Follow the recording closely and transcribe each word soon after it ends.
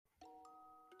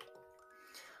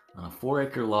On a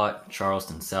 4-acre lot in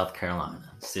Charleston, South Carolina,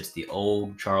 sits the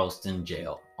Old Charleston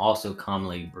Jail, also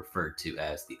commonly referred to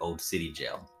as the Old City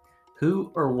Jail.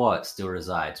 Who or what still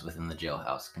resides within the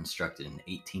jailhouse constructed in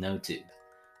 1802?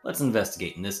 Let's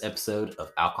investigate in this episode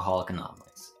of Alcoholic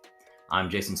Anomalies. I'm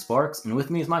Jason Sparks, and with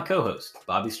me is my co-host,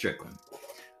 Bobby Strickland.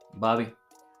 Bobby,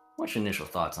 what's your initial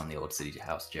thoughts on the Old City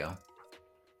House Jail?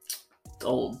 It's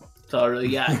old. That's all I really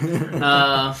got.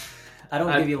 I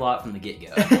don't give you a lot from the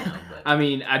get-go. But... I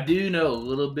mean, I do know a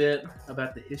little bit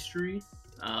about the history.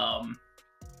 Know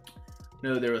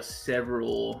there were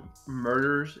several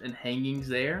murders and hangings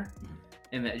there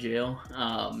in that jail.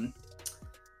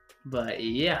 But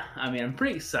yeah, I mean, I'm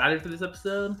pretty excited for this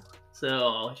episode. So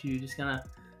I'll let you just kind of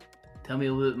tell me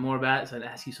a little bit more about it so I can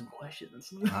ask you some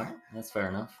questions. All right, that's fair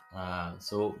enough.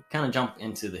 So we'll kind of jump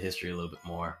into the history a little bit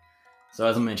more. So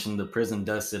as I mentioned, the prison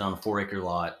does sit on a 4-acre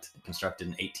lot constructed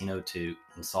in 1802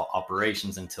 and saw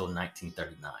operations until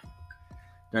 1939.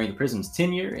 During the prison's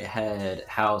tenure, it had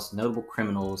housed notable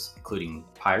criminals, including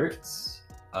pirates,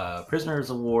 prisoners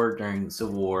of war during the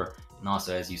Civil War, and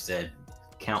also, as you said,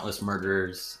 countless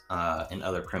murderers and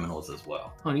other criminals as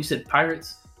well. Oh, and you said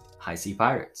pirates? High sea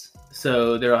pirates.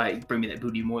 So they're like, bring me that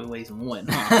booty more ways than one,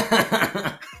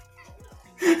 huh?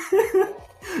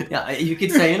 Yeah, you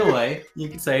could say in a way.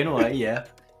 Yeah.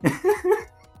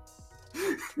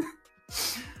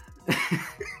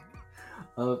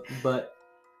 But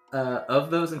of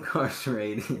those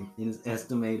incarcerated, it is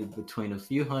estimated between a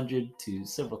few hundred to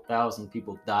several thousand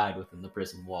people died within the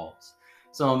prison walls.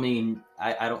 So I mean,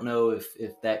 I don't know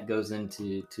if that goes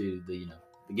into the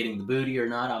getting the booty or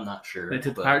not. I'm not sure. They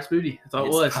took the pirate's booty. That's all it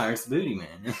was. Pirate's booty,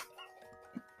 man.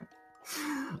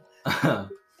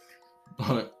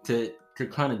 But to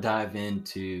kind of dive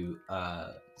into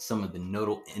some of the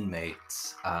notable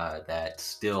inmates that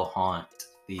still haunt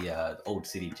the Old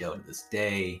City Jail to this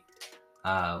day.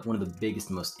 One of the biggest,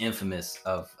 most infamous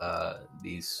of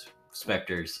these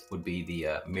specters would be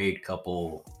the married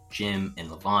couple Jim and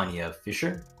Lavanya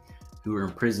Fisher, who were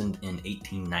imprisoned in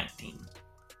 1819.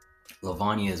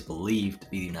 Lavanya is believed to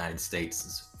be the United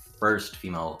States' first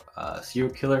female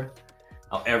serial killer.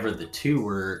 However, the two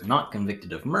were not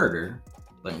convicted of murder,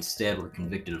 but instead were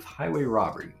convicted of highway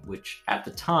robbery, which at the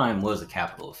time was a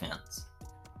capital offense.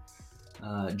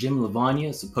 Jim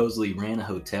Lavanya supposedly ran a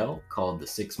hotel called the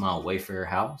 6 Mile Wayfarer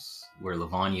House, where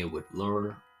Lavanya would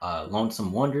lure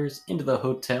lonesome wonders into the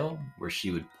hotel, where she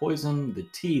would poison the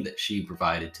tea that she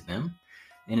provided to them,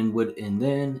 and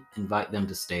then invite them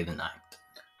to stay the night.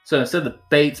 So instead of the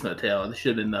Bates Motel, it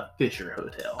should have been the Fisher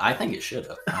Hotel. I think it should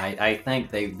have. I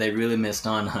think they really missed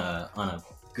on a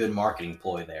good marketing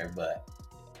ploy there, but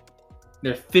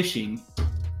they're fishing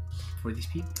for these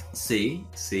people. See,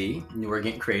 we're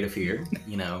getting creative here.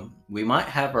 We might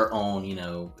have our own,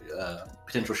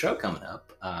 potential show coming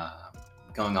up,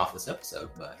 going off this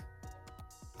episode, but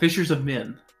Fishers of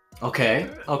Men. Okay,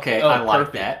 Oh, I like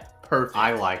perfect. that. Perfect.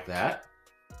 I like that.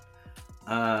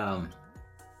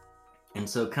 And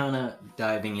so kind of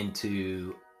diving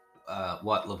into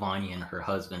what Lavanya and her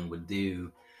husband would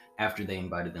do after they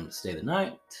invited them to stay the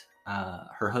night.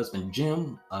 Her husband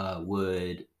Jim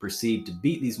would proceed to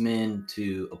beat these men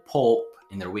to a pulp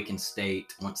in their weakened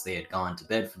state once they had gone to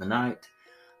bed for the night.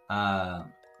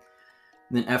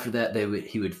 Then after that,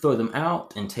 he would throw them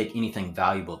out and take anything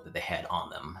valuable that they had on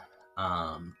them.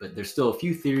 But there's still a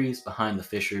few theories behind the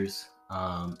Fishers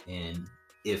and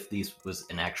if this was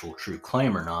an actual true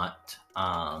claim or not.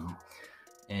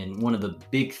 And one of the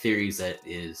big theories that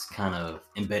is kind of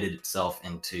embedded itself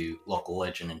into local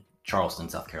legend in Charleston,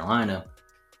 South Carolina,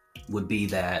 would be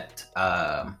that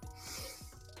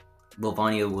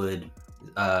Lavanya would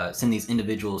send these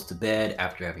individuals to bed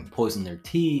after having poisoned their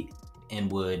tea and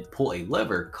would pull a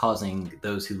lever, causing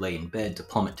those who lay in bed to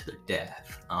plummet to their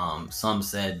death. Some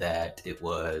said that it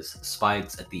was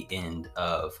spikes at the end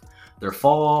of their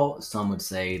fall. Some would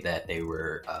say that they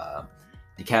were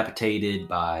decapitated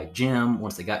by Jim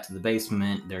once they got to the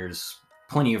basement. There's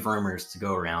plenty of rumors to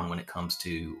go around when it comes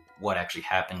to what actually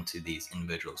happened to these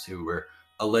individuals who were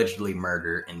allegedly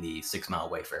murdered in the 6 Mile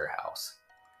Wayfarer House.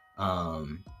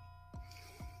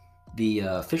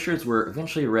 The Fishers were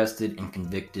eventually arrested and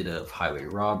convicted of highway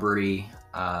robbery,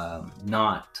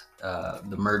 not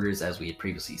the murders as we had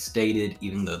previously stated,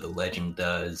 even though the legend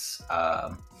does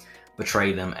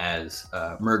portray them as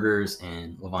murderers,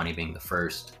 and Lavanya being the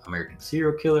first American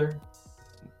serial killer.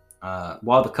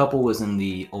 While the couple was in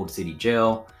the Old City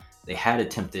Jail, they had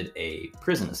attempted a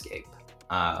prison escape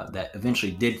that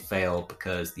eventually did fail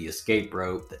because the escape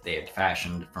rope that they had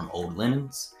fashioned from old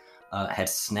linens had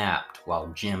snapped while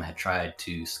Jim had tried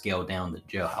to scale down the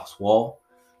jailhouse wall.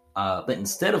 But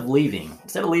instead of leaving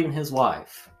his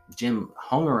wife, Jim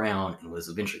hung around and was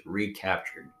eventually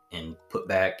recaptured and put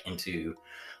back into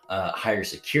higher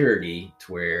security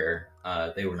to where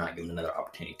they were not given another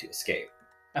opportunity to escape.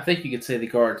 I think you could say the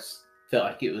guards felt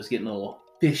like it was getting a little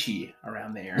fishy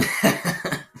around there.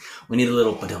 We need a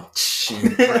little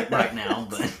right now,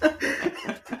 but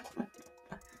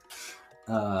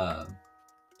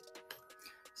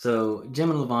so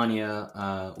Jim and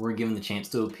Lavanya were given the chance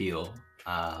to appeal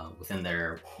within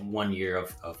their 1 year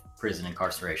of prison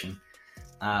incarceration,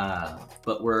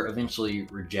 but were eventually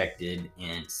rejected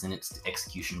and sentenced to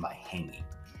execution by hanging.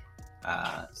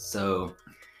 So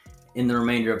in the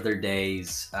remainder of their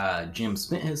days, Jim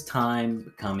spent his time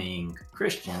becoming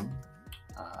Christian,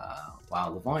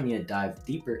 while Lavanya dived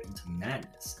deeper into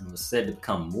madness and was said to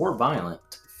become more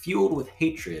violent, fueled with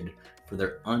hatred for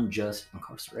their unjust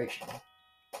incarceration.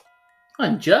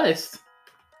 Unjust?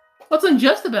 What's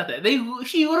unjust about that?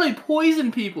 She literally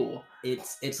poisoned people.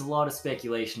 It's a lot of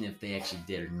speculation if they actually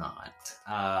did or not.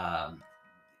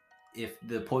 If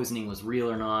the poisoning was real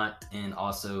or not, and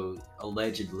also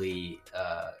allegedly,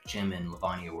 Jim and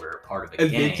Lavanya were part of a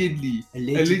gang.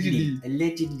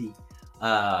 Allegedly,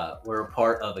 were a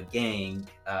part of a gang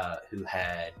who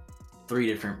had 3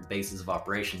 different bases of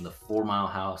operation: the 4 Mile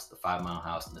House, the 5 Mile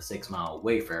House, and the 6 Mile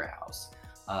Wayfarer House.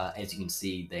 As you can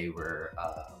see, they were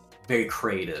very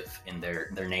creative in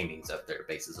their namings of their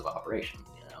bases of operation.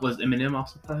 Was Eminem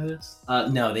also part of this?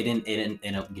 No, they didn't. It didn't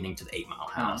end up getting to the 8 Mile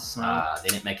House. Oh. They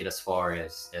didn't make it as far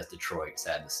as Detroit.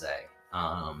 Sad to say.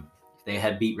 If they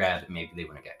had beat Rabbit, maybe they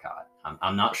wouldn't get caught.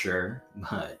 I'm not sure,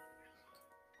 but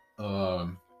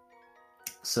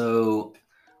so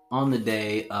on the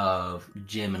day of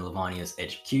Jim and Lavanya's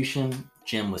execution,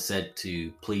 Jim was said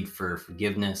to plead for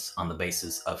forgiveness on the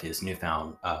basis of his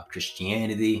newfound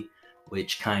Christianity,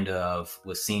 which kind of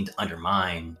was seen to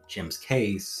undermine Jim's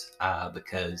case,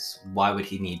 because why would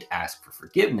he need to ask for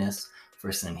forgiveness for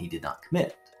a sin he did not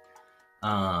commit?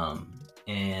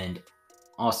 And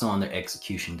also on their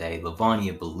execution day,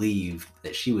 Lavanya believed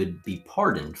that she would be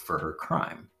pardoned for her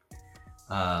crime.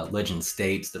 Legend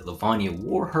states that Lavanya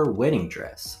wore her wedding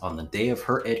dress on the day of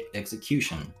her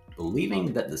execution,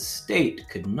 believing that the state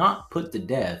could not put to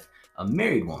death a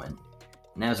married woman,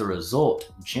 and as a result,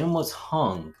 Jim was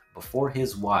hung before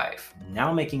his wife,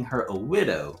 now making her a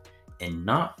widow and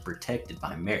not protected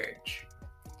by marriage.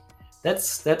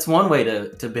 That's one way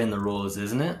to bend the rules,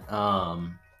 isn't it?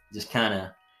 Just kind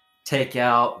of take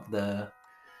out the...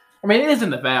 I mean, it isn't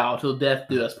the vow till death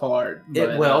do us part.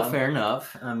 But, fair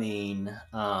enough. I mean,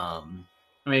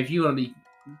 if you want to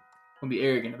be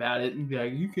arrogant about it and be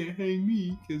like, you can't hang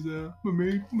me because I'm a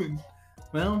married woman.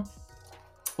 Well,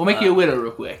 we'll make you a widow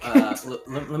real quick.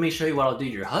 Let me show you what I'll do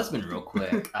to your husband real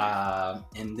quick,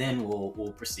 and then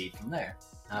we'll proceed from there.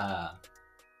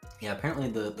 Yeah, apparently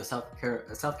the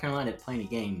South Carolina had plenty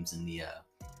of games in the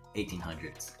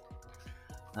 1800s.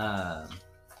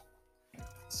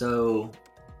 So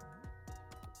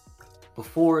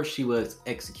before she was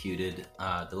executed,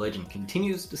 the legend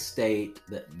continues to state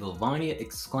that Lavanya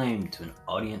exclaimed to an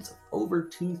audience of over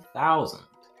 2,000,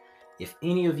 "If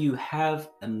any of you have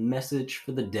a message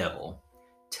for the devil,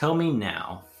 tell me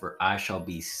now, for I shall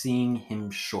be seeing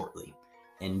him shortly."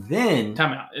 And then...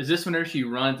 Time out. Is this whenever she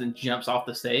runs and jumps off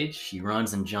the stage? She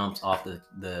runs and jumps off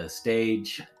the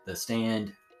stage, the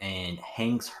stand, and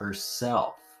hangs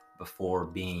herself before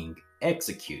being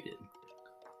executed.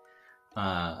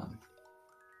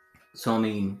 So, I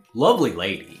mean, lovely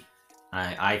lady,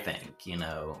 I think,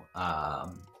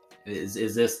 is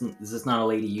this not a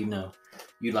lady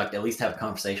you'd like to at least have a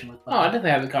conversation with? Oh, I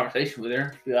definitely have a conversation with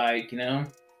her. Be like,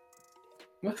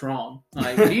 what's wrong?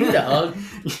 Like, do you need a hug?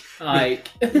 Like,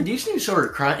 do you just need to show her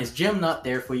crying? Is Jim not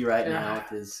there for you right now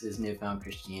with his newfound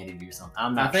Christianity or something?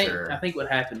 I'm not sure. I think what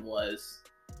happened was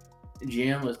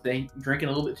Jim was drinking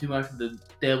a little bit too much of the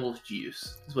devil's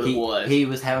juice. Is what it was. He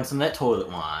was having some of that toilet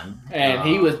wine, and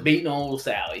he was beating on little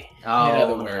Sally. In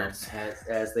other words,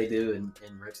 as they do in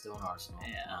Redstone Arsenal.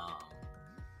 Yeah.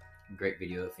 Great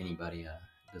video if anybody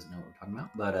doesn't know what we're talking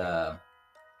about.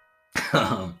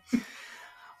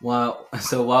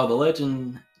 But while the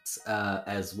legend,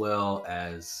 as well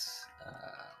as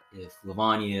if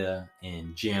Lavanya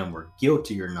and Jim were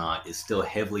guilty or not, is still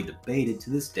heavily debated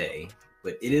to this day.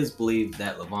 But it is believed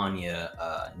that Lavanya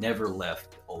never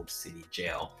left the Old City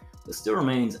Jail, but still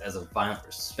remains as a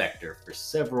violent specter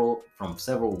from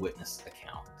several witness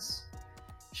accounts.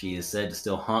 She is said to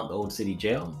still haunt the Old City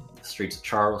Jail, the streets of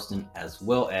Charleston, as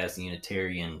well as the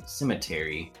Unitarian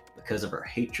Cemetery, because of her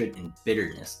hatred and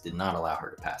bitterness did not allow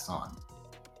her to pass on.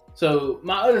 So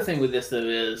my other thing with this though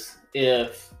is,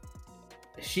 if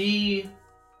she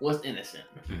was innocent,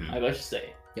 like let's just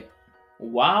say, Yep.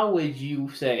 Why would you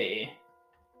say,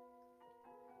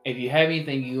 if you have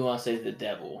anything you want to say to the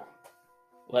devil,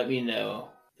 let me know,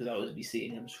 because I will be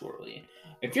seeing him shortly.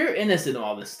 If you're innocent of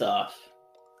all this stuff,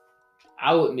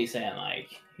 I wouldn't be saying like,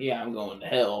 yeah, I'm going to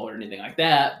hell or anything like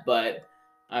that. But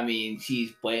I mean,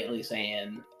 she's blatantly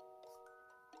saying,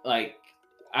 like,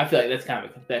 I feel like that's kind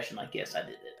of a confession. Like, yes, I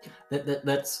did it.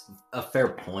 That's a fair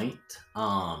point.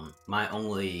 My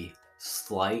only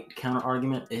slight counter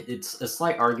argument, it's a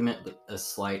slight argument, but a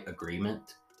slight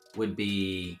agreement, would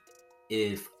be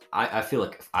if I feel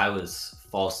like if I was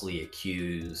falsely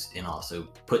accused and also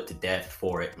put to death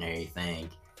for it and everything,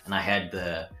 and I had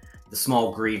the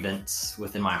small grievance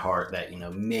within my heart that, you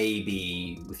know,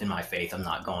 maybe within my faith I'm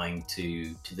not going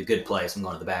to the good place, I'm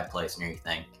going to the bad place and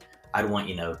everything, I'd want,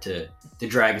 you know, to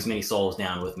drag as many souls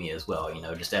down with me as well, you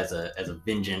know, just as a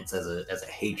vengeance, as a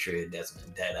hatred, as a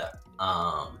vendetta.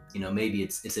 You know, maybe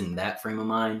it's in that frame of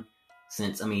mind,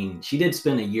 since, I mean, she did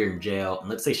spend a year in jail, and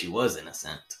let's say she was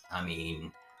innocent. I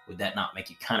mean, would that not make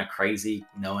you kind of crazy,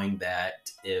 knowing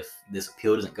that if this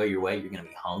appeal doesn't go your way, you're going to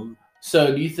be hung?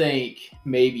 So do you think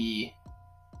maybe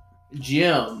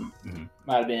Jim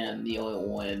might have been the only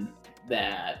one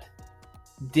that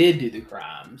did do the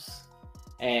crimes,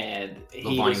 and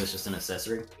Levani was just an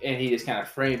accessory, and he just kind of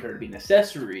framed her to be an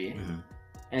accessory,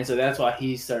 and so that's why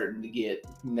he's starting to get,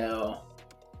 you know,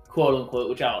 quote unquote,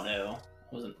 which I don't know,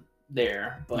 wasn't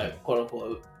there, but quote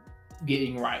unquote,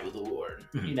 getting right with the Lord,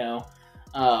 you know,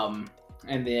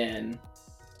 and then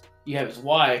you have his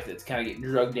wife that's kind of getting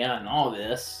drugged down in all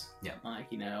this. Yeah. Like,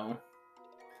 you know,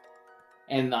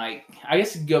 and like, I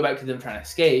guess to go back to them trying to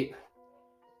escape,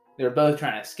 they were both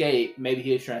trying to escape. Maybe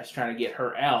he was trying to get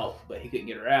her out, but he couldn't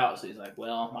get her out. So he's like,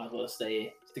 well, might as well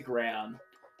stick around,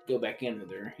 go back in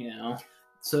with her, you know?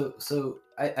 So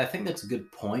I think that's a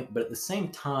good point. But at the same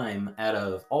time, out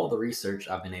of all the research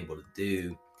I've been able to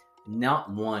do,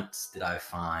 not once did I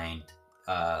find,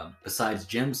 besides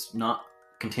Jim's not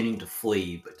continuing to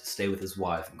flee, but to stay with his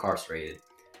wife incarcerated,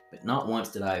 but not once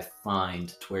did I find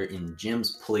to where in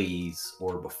Jim's pleas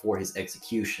or before his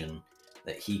execution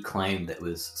that he claimed that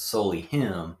was solely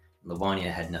him, and Lavanya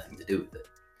had nothing to do with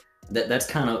it. That's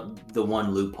kind of the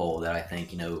one loophole that I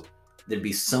think, you know, there'd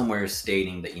be somewhere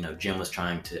stating that, you know, Jim was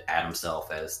trying to add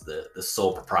himself as the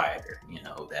sole proprietor, you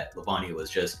know, that Lavanya was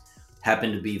just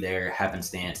happened to be there,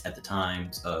 happenstance at the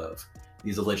times of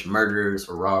these alleged murders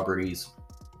or robberies,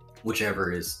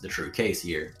 whichever is the true case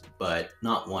here. But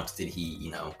not once did he,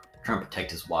 you know, try and protect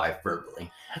his wife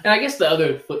verbally. And I guess the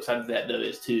other flip side of that, though,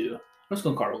 is too, I'm just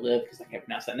going to call her Liv because I can't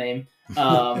pronounce that name.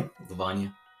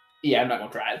 Lavanya? Yeah, I'm not going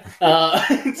to try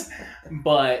it.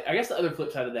 But I guess the other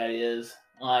flip side of that is,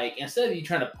 like, instead of you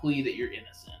trying to plead that you're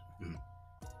innocent,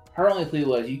 her only plea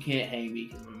was, you can't hang me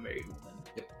because I'm a married woman.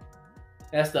 Yep.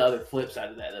 That's the other flip side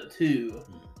of that, though, too.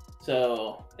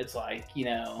 So it's like, you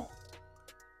know,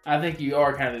 I think you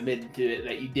are kind of admitting to it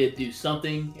that you did do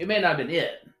something. It may not have been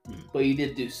it, but you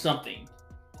did do something.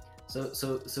 So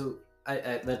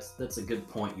I that's a good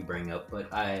point you bring up,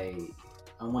 but I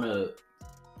want to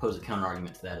pose a counter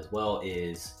argument to that as well.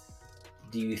 Is,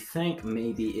 do you think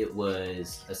maybe it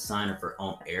was a sign of her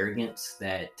own arrogance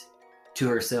that to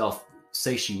herself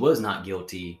say she was not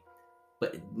guilty,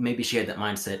 but maybe she had that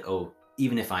mindset, oh,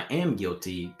 even if I am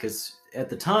guilty, because at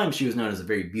the time she was known as a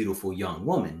very beautiful young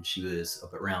woman. She was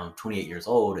around 28 years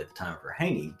old at the time of her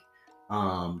hanging.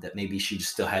 That maybe she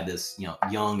just still had this, you know,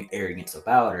 young arrogance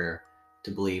about her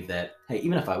to believe that, hey,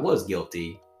 even if I was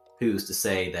guilty, who's to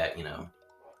say that, you know,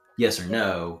 yes or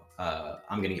no,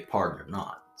 I'm going to get pardoned or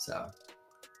not. So.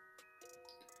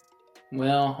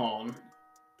 Well, hold on.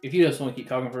 If you just want to keep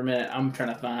talking for a minute, I'm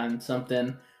trying to find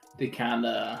something to kind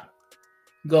of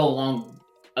go along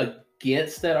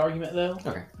against that argument, though.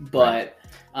 Okay. But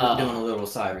I'm doing a little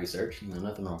side research, you know,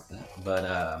 nothing wrong with that.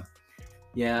 But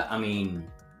yeah, I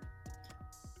mean,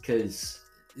 because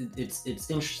it's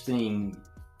interesting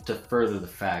to further the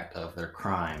fact of their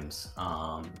crimes,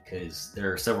 because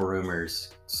there are several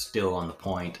rumors still on the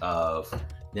point of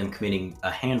them committing a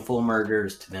handful of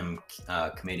murders to them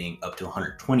committing up to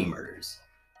 120 murders,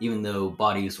 even though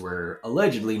bodies were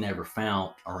allegedly never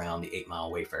found around the 8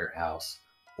 Mile Wayfarer house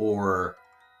or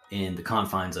in the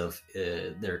confines of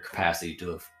their capacity to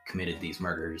have committed these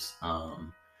murders.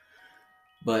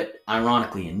 But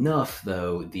ironically enough,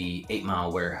 though, the 8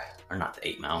 Mile or not the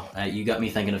 8 Mile, you got me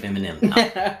thinking of Eminem now.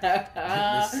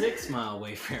 The 6 Mile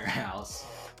Wayfarer house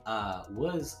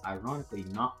was ironically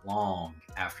not long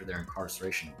after their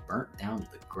incarceration burnt down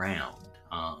to the ground.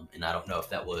 And I don't know if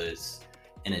that was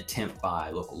an attempt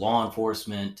by local law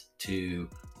enforcement to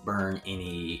burn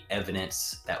any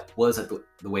evidence that was at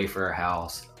the Wayfarer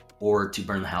house, or to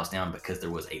burn the house down because there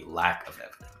was a lack of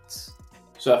evidence.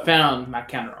 So I found my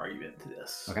counter argument to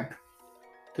this. Okay.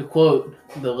 To quote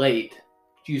the late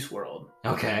Juice WRLD.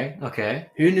 Okay.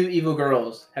 Who knew evil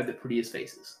girls have the prettiest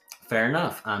faces? Fair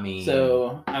enough. I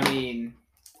mean,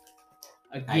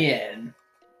 again,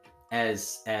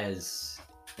 as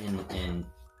in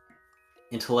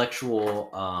intellectual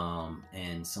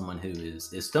and someone who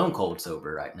is stone cold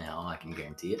sober right now, I can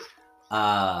guarantee it.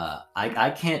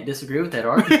 I can't disagree with that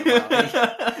argument.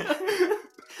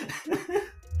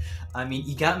 I mean,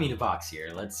 you got me in a box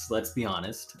here. Let's be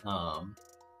honest.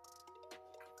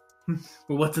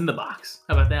 Well, what's in the box?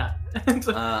 How about that? I'm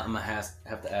gonna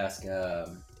have to ask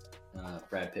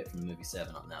Brad Pitt from the movie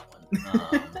Seven on that one. I'm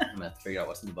gonna have to figure out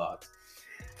what's in the box.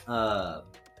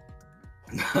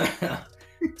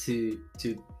 To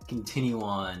continue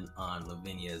on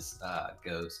Lavinia's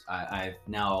ghost, I've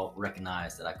now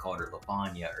recognized that I called her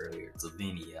Lavanya earlier. It's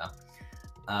Lavinia.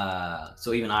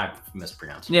 So even I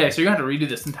mispronounced it. Yeah, so you're gonna have to redo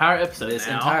this entire episode.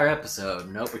 Entire episode.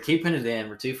 Nope, we're keeping it in.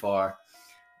 We're too far.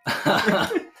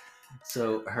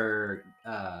 So her,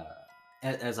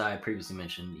 as I previously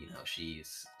mentioned,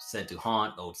 she's said to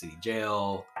haunt Old City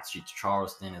Jail, streets of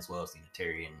Charleston, as well as the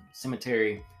Unitarian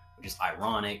Cemetery, which is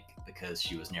ironic because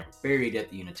she was never buried at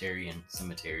the Unitarian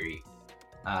Cemetery.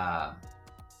 But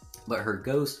her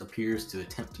ghost appears to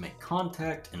attempt to make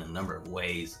contact in a number of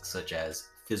ways, such as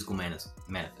physical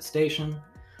manifestation,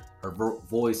 her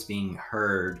voice being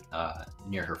heard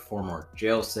near her former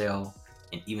jail cell,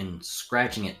 and even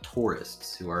scratching at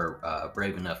tourists who are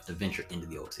brave enough to venture into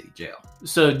the Old City Jail.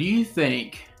 So do you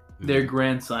think their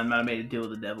grandson might have made a deal with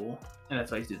the devil, and that's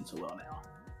why he's doing so well now?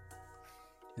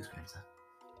 Whose grandson?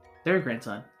 Their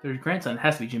grandson. Their grandson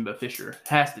has to be Jimbo Fisher.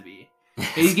 Has to be.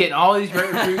 He's getting all these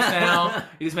great recruits now.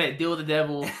 He just made a deal with the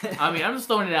devil. I mean, I'm just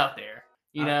throwing it out there.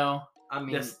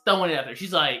 Just throwing it out there.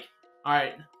 She's like, all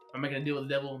right, I'm making a deal with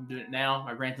the devil. I'm doing it now.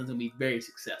 My grandson's going to be very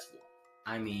successful.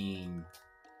 I mean,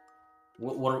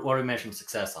 what are we measuring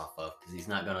success off of? Because he's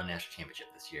not going to a national championship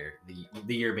this year.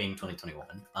 The year being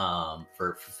 2021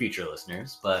 for future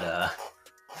listeners. But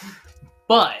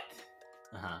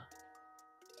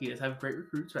he does have great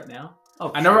recruits right now.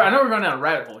 Oh, I know we're going down a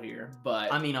rabbit hole here,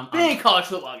 but I mean, I'm being a college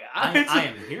football guy. I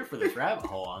am here for this rabbit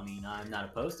hole. I mean, I'm not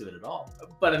opposed to it at all.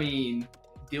 But I mean,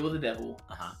 deal with the devil.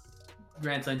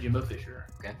 Grandson Jimbo Fisher.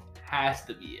 Okay. Has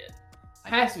to be it.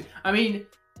 Has to be. I mean,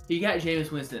 he got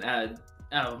Jameis Winston out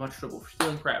of a bunch of trouble for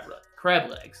stealing crab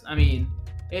legs. I mean,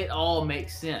 it all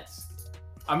makes sense.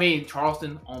 I mean,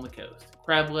 Charleston on the coast.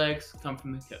 Crab legs come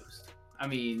from the coast. I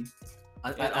mean,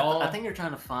 I think you're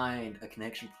trying to find a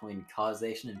connection between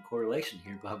causation and correlation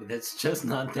here, Bobby. That's just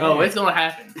not there. Oh, it's going to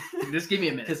happen. Just give me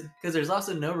a minute. Because there's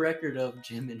also no record of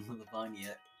Jim and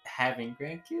Lavanya having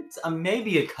grandkids.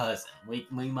 Maybe a cousin. We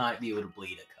might be able to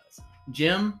bleed a cousin.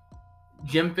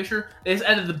 Jim Fisher. They just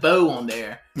added the bow on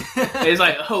there. It's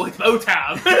like, oh, it's bow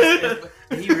time.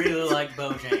 He really liked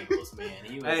Bojangles, man.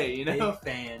 He was a big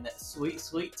fan. That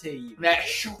sweet tea. That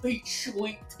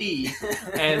sweet tea.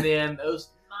 And then those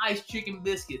nice chicken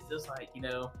biscuits. Just like,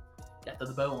 got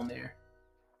the bow on there.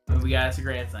 And we got us a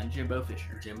grandson, Jimbo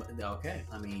Fisher. Okay.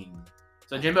 I mean,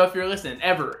 so Jimbo, if you're listening,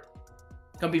 ever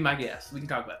come be my guest. We can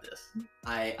talk about this.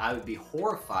 I would be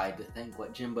horrified to think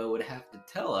what Jimbo would have to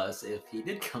tell us if he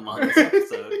did come on this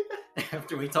episode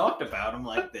after we talked about him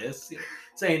like this,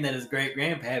 saying that his great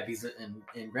grandpappy's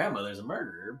and grandmother's a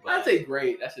murderer. But I'd say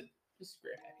great. I said just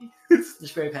great happy.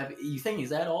 Just great happy. You think he's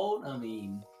that old? I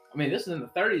mean, this is in the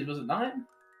 30s. Was it not?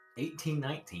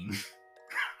 1819.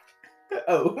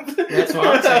 Oh, that's what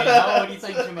I'm saying. How old do you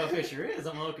think Jimbo Fisher is?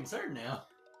 I'm a little concerned now.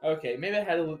 Okay, maybe I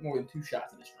had a little more than 2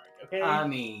 shots in this drink. Okay, I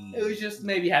mean, it was just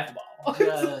maybe half the bottle.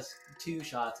 Just 2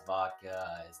 shots of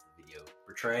vodka, as the video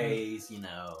portrays.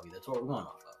 That's what we're going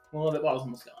off of. Well, that bottle's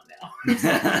almost gone now.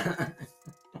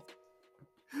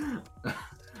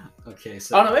 Okay,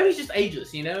 so I don't know. Maybe he's just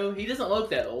ageless. He doesn't look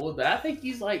that old, but I think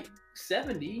he's like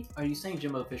 70. Are you saying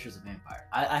Jimbo Fisher's a vampire?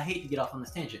 I hate to get off on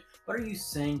this tangent, but are you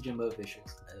saying Jimbo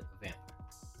Fisher's a vampire?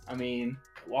 I mean,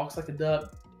 walks like a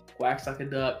duck, quacks like a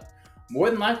duck. More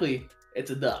than likely,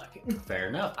 it's a duck. Fair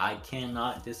enough. I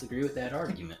cannot disagree with that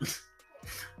argument.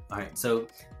 All right, so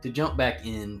to jump back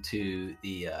into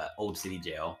the Old City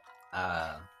Jail,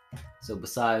 so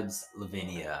besides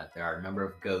Lavinia, there are a number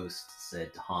of ghosts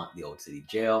said to haunt the Old City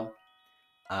Jail,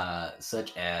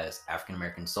 such as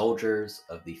African-American soldiers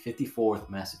of the 54th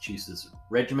Massachusetts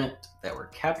Regiment that were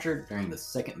captured during the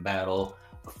Second Battle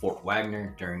of Fort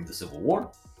Wagner during the Civil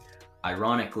War.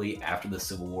 Ironically, after the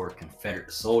Civil War,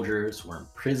 Confederate soldiers were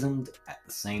imprisoned at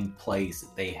the same place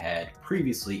that they had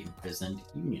previously imprisoned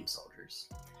Union soldiers.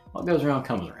 What goes around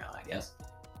comes around, I guess.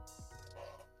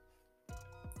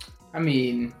 I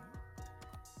mean,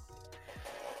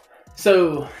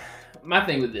 so my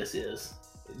thing with this is,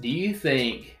 do you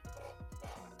think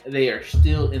they are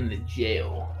still in the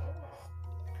jail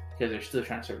because they're still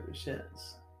trying to serve their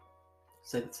sentence?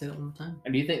 Say that one more time.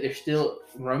 And do you think they're still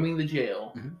roaming the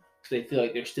jail Mhm. because they feel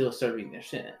like they're still serving their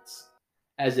sentence,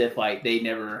 as if like they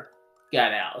never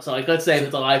got out? So like, let's say if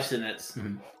it's a life sentence,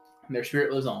 Mhm. and their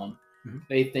spirit lives on, Mhm.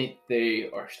 they think they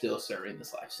are still serving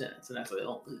this life sentence, and that's why they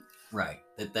don't leave. Right.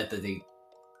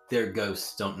 Their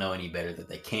ghosts don't know any better that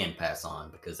they can pass on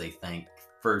because they think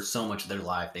for so much of their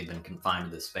life they've been confined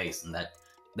to this space and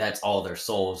that's all their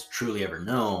souls truly ever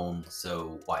known.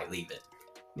 So why leave it?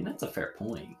 I mean, that's a fair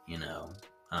point, you know.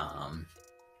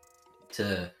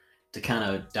 To kind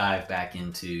of dive back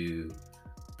into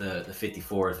the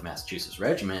 54th Massachusetts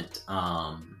Regiment,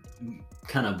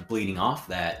 kind of bleeding off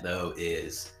that though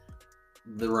is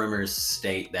the rumors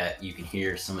state that you can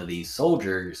hear some of these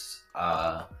soldiers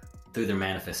through their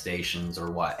manifestations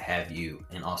or what have you,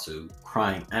 and also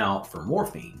crying out for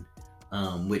morphine,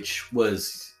 which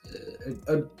was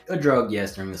a drug,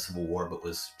 yes, during the Civil War, but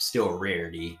was still a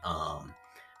rarity.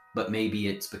 But maybe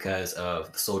it's because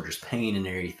of the soldiers' pain and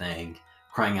everything,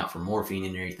 crying out for morphine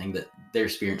and everything, that their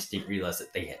spirits didn't realize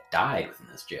that they had died within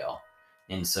this jail.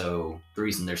 And so the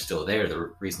reason they're still there,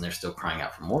 the reason they're still crying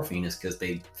out for morphine is because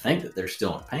they think that they're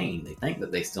still in pain. They think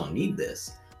that they still need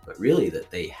this, but really that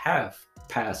they have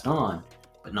passed on,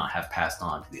 but not have passed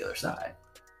on to the other side.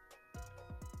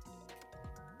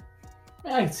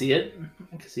 I can see it.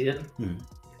 Hmm.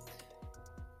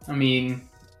 I mean,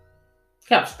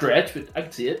 kind of stretch, but I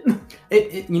can see it.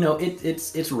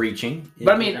 It's reaching.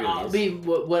 But I mean, really is.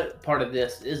 what part of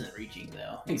this isn't reaching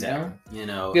though? Exactly.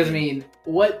 Because I mean,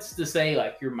 what's to say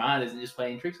like your mind isn't just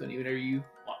playing tricks on you whenever you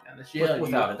walk down the jail?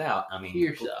 Without a doubt. I mean,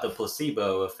 hear stuff. the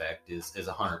placebo effect is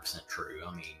 100% true.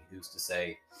 I mean, who's to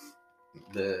say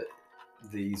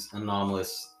these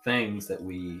anomalous things that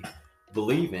we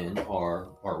believe in are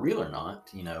real or not?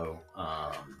 You know.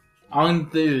 All I'm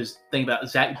gonna do is think about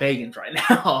Zach Bagans right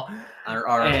now.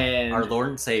 Our Lord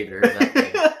and Savior. Zach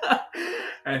Bagans.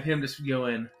 And him just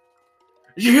going,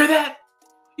 "Did you hear that?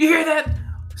 You hear that?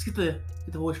 Let's get the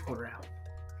voice recorder out."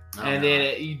 Then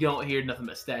you don't hear nothing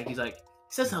but static. He's like, he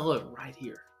says hello right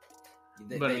here.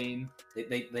 They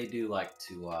do like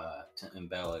to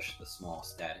embellish the small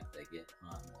static they get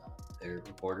on their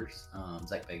reporters.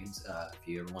 Zach Bagans, if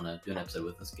you ever want to do an episode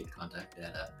with us, get in contact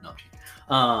at no.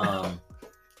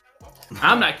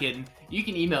 I'm not kidding. You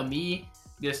can email me.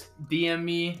 Just DM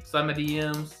me. Slide my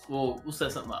DMs. We'll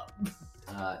set something up.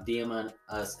 DM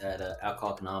us at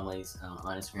Alcoholic Anomalies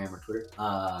on Instagram or Twitter.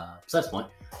 Besides the point.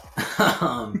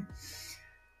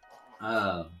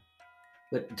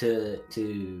 But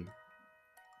to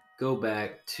go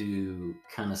back to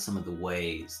kind of some of the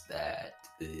ways that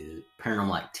the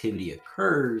paranormal activity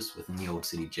occurs within the Old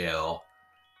City Jail.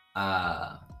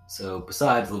 So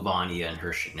besides Lavanya and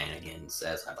her shenanigans,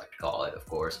 as I'd like to call it, of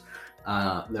course,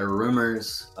 there are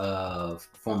rumors of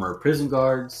former prison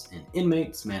guards and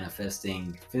inmates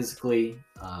manifesting physically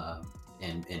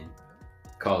and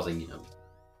causing,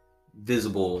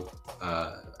 visible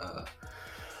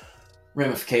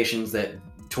ramifications that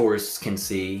tourists can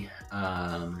see.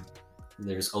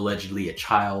 There's allegedly a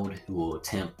child who will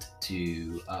attempt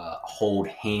to hold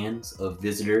hands of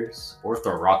visitors or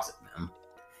throw rocks at them.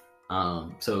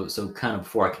 So kind of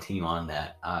before I continue on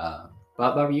that,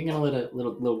 Bob, are you gonna let a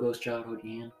little ghost child hold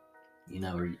your hand?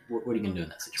 Or what are you gonna do in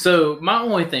that situation? So my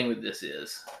only thing with this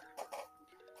is,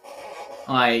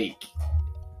 like,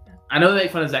 I know they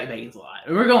make fun of Zach Bagans a lot,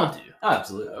 and we're going to. Oh,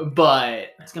 absolutely.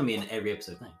 But it's gonna be in every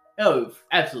episode thing. Oh,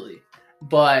 absolutely.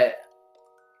 But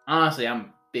honestly, I'm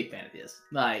a big fan of his.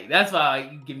 Like, that's why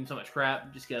I give him so much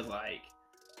crap, just because, like,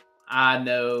 I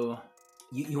know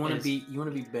you want to be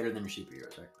better than your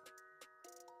superheroes, right?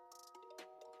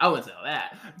 I wouldn't say all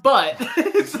that, but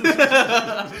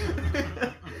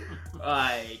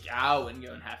like, I wouldn't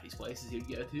go in half these places he would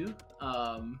go to.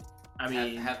 I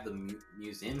mean, have the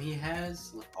museum he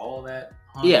has with all that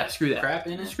screw that crap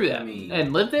in it. Screw that. I mean,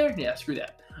 and live there? Yeah, screw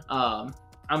that. I'm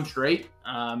straight.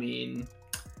 I mean,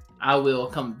 I will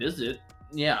come visit.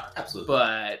 Yeah, absolutely.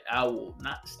 But I will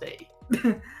not stay.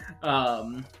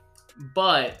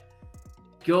 But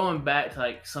going back to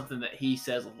like something that he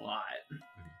says a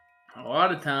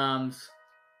lot of times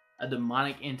a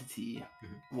demonic entity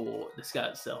will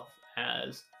disguise itself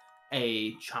as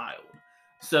a child.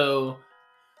 So,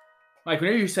 like,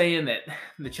 whenever you're saying that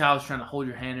the child's trying to hold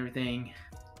your hand and everything,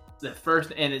 the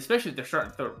first, and especially if they're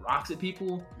starting to throw rocks at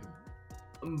people,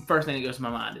 first thing that goes to my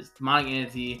mind is demonic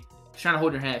entity trying to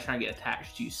hold your hand, trying to get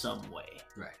attached to you some way.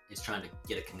 Right. It's trying to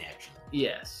get a connection.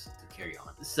 Yes. To carry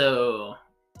on. So,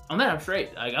 On that, I'm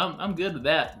straight. Like I'm good with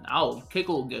that. I'll kick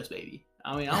a little ghost baby.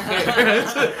 I mean, I don't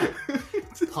care.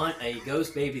 Punt a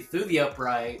ghost baby through the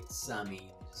uprights. I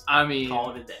mean,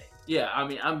 call it a day. Yeah, I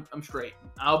mean, I'm straight.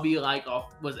 I'll be like,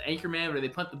 was it Anchorman where they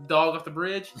punt the dog off the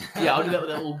bridge? Yeah, I'll do that with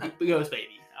that little ghost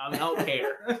baby. I mean, I don't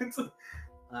care.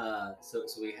 So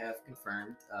we have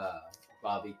confirmed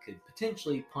Bobby could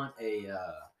potentially punt a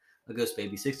ghost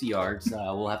baby 60 yards.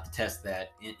 We'll have to test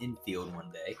that in field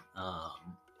one day.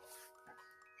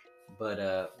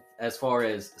 But as far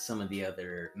as some of the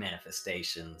other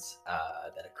manifestations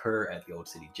that occur at the Old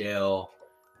City Jail,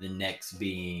 the next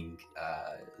being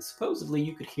supposedly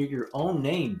you could hear your own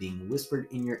name being whispered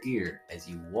in your ear as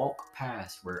you walk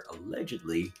past where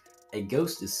allegedly a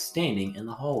ghost is standing in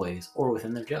the hallways or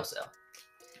within their jail cell.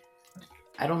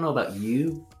 I don't know about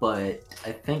you, but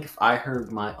I think if I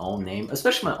heard my own name,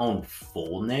 especially my own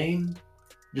full name,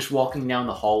 just walking down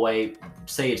the hallway,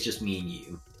 say it's just me and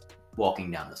you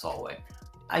walking down this hallway,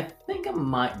 I think I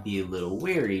might be a little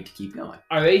wary to keep going.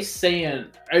 Are they saying,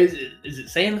 is it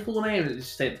saying the full name or is it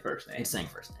just saying the first name? It's saying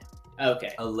first name.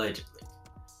 Okay. Allegedly.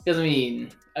 Because, I mean,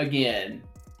 again,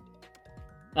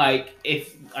 like,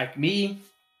 if, like me,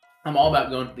 I'm all about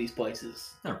going to these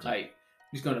places. 100%. Like,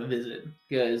 just going to visit.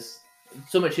 Because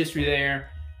so much history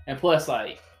there. And plus,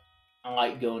 like, I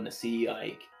like going to see,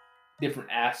 like, different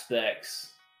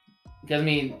aspects. Because, I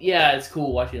mean, yeah, it's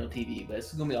cool watching it on TV, but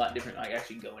it's going to be a lot different, like,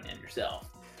 actually going in yourself.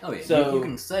 Oh, yeah. So, you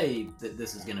can say that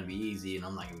this is going to be easy and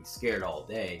I'm not going to be scared all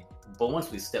day. But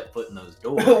once we step foot in those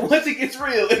doors... once it gets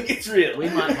real, it gets real. We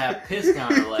might have piss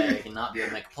down our leg and not be able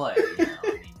to make a play. You know?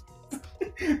 I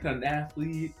mean, an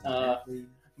athlete.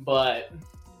 But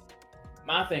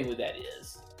my thing with that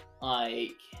is,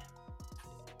 like,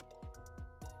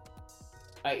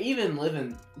 I even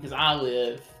living, because I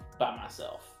live by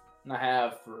myself, and I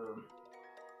have for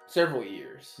several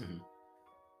years. Mm-hmm.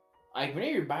 Like,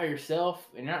 whenever you're by yourself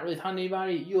and you're not really talking to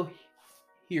anybody, you'll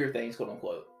hear things, quote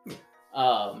unquote.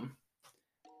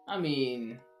 I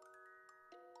mean,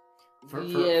 for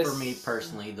me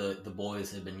personally, the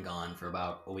boys have been gone for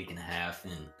about a week and a half,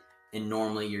 and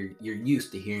normally you're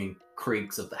used to hearing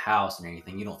creaks of the house and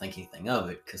everything. You don't think anything of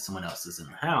it because someone else is in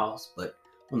the house. But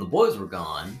when the boys were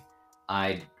gone,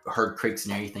 I heard creaks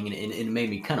and everything, and it made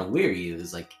me kind of weary. It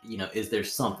was like, you know, is there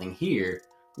something here?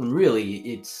 When really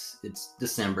it's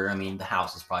December. I mean, the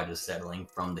house is probably just settling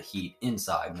from the heat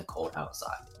inside and the cold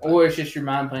outside. Or it's just your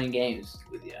mind playing games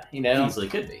with you, you know? Easily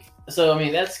could be. So, I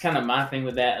mean, that's kind of my thing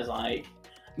with that is like,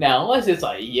 now, unless it's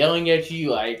like yelling at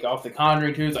you, like off the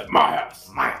Conjuring 2, it's like, my house.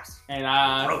 And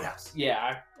Roadhouse. Yeah,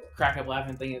 I crack up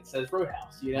laughing thinking it says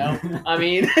Roadhouse, you know? I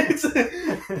mean, I was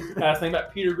thinking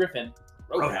about Peter Griffin,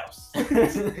 Roadhouse.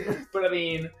 But I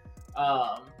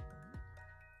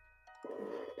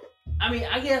mean,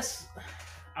 I guess,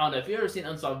 I don't know, if you've ever seen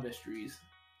Unsolved Mysteries,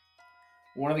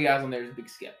 one of the guys on there is a big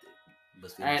skeptic.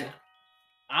 And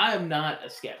I am not a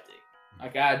skeptic.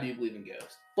 Like, I do believe in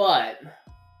ghosts. But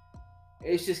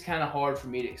it's just kind of hard for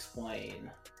me to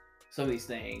explain some of these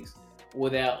things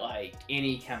without, like,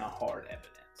 any kind of hard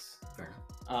evidence. Fair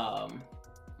enough.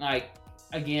 Like,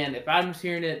 again, if I'm just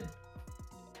hearing it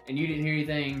and you didn't hear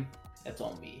anything, that's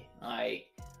on me. Like,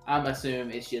 I'm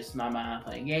assuming it's just my mind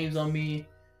playing games on me.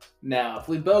 Now, if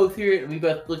we both hear it and we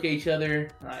both look at each other,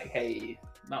 like, hey,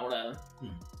 might want to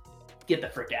get the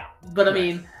frick out. But I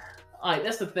mean, like,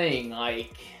 that's the thing.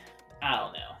 Like, I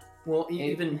don't know. Well,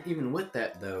 even with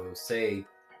that though, say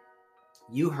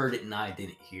you heard it and I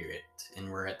didn't hear it,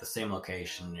 and we're at the same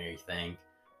location and everything,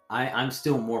 I'm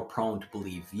still more prone to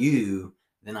believe you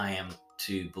than I am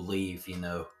to believe, you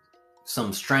know,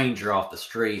 some stranger off the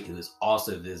street who has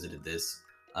also visited this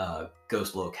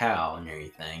ghost locale and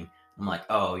everything. I'm like,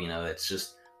 oh, you know, it's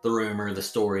just the rumor, the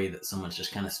story that someone's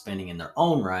just kind of spinning in their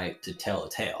own right to tell a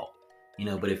tale. You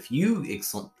know, but if you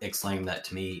exclaim that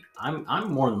to me,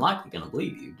 I'm more than likely going to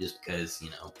believe you just because, you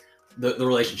know, the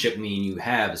relationship me and you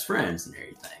have as friends and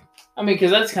everything. I mean, because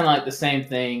that's kind of like the same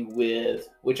thing with,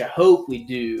 which I hope we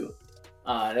do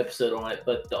an episode on it,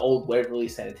 but the old Waverly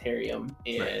Sanitarium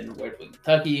in Waverly,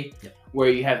 Kentucky, where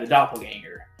you have the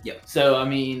doppelganger. Yep. So, I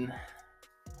mean,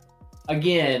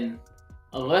 again,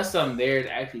 unless I'm there to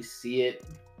actually see it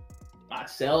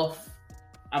myself,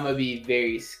 I'm going to be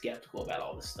very skeptical about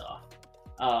all this stuff.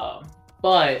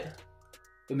 But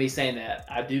with me saying that,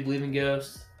 I do believe in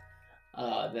ghosts.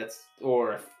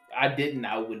 Or if I didn't,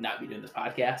 I would not be doing this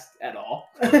podcast at all.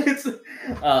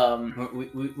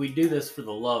 We do this for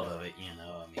the love of it, you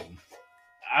know. I mean,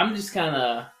 I'm just kind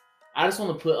of, I just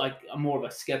want to put like a more of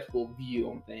a skeptical view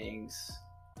on things,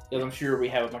 because I'm sure we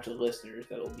have a bunch of listeners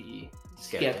that'll be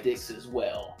skeptics as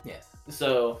well. Yes.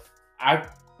 So I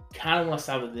kind of want to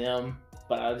side with them,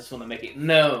 but I just want to make it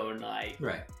known, like,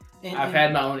 Right. I've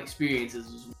had my own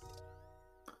experiences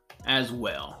as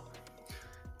well.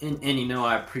 And you know,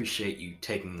 I appreciate you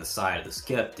taking the side of the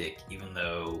skeptic, even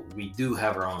though we do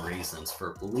have our own reasons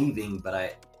for believing, but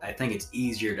I think it's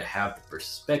easier to have the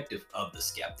perspective of the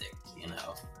skeptic, you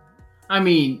know? I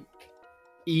mean,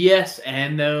 yes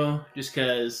and no, just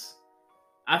because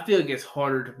I feel like it's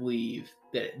harder to believe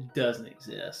that it doesn't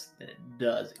exist than it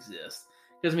does exist.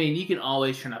 Because, I mean, you can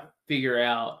always try to figure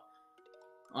out,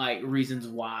 like, reasons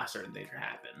why certain things are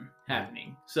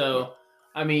happening. So,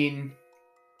 I mean...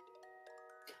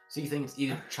 So you think it's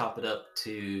either chop it up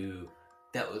to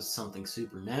that was something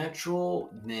supernatural,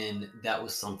 then that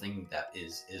was something that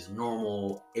is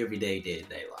normal, everyday,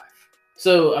 day-to-day life.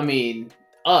 So, I mean,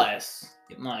 us,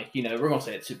 like, you know, we're going to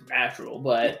say it's supernatural,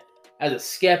 but as a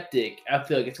skeptic, I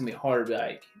feel like it's going to be harder to be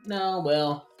like, no,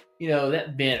 well, you know,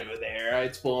 that vent over there,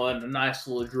 it's blowing a nice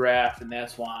little draft, and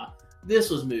that's why this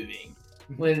was moving.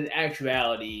 When in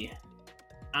actuality,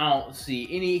 I don't see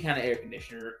any kind of air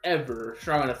conditioner ever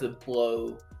strong enough to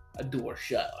blow a door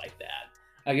shut like that.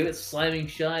 Like, if it's slamming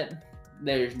shut,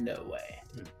 there's no way.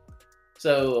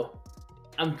 So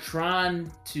I'm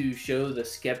trying to show the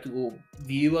skeptical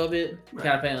view of it, Right.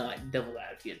 kind of playing like devil's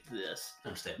advocate to this.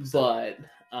 Understand. But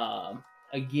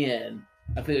again,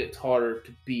 I feel it's harder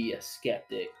to be a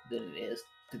skeptic than it is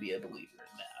to be a believer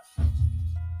in that.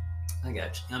 I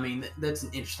got you. I mean, that's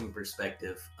an interesting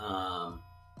perspective.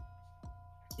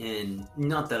 And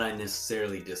not that I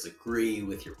necessarily disagree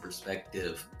with your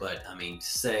perspective, but I mean,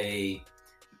 say,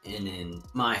 and in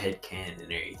my headcanon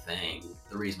and everything,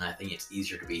 the reason I think it's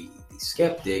easier to be the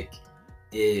skeptic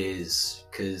is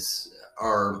because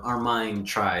our mind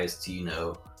tries to, you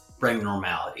know, bring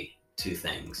normality to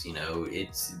things. You know,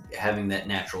 it's having that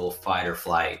natural fight or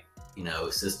flight, you know,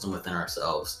 system within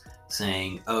ourselves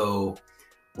saying, oh,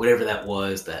 whatever that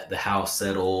was, that the house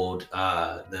settled,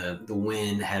 the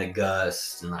wind had a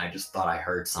gust, and I just thought I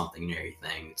heard something and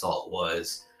everything. That's all it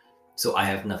was. So I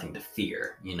have nothing to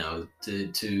fear, you know,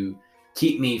 to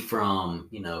keep me from,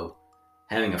 you know,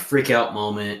 having a freak out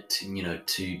moment, you know,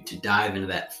 to dive into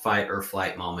that fight or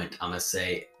flight moment. I'm going to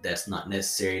say that's not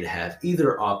necessary to have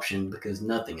either option because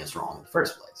nothing is wrong in the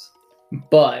first place.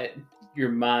 But your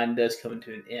mind does come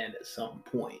to an end at some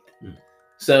point.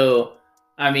 So,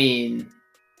 I mean,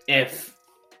 if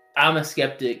I'm a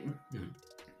skeptic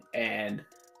and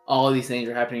all of these things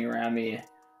are happening around me,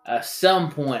 at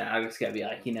some point I just gotta be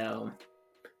like, you know,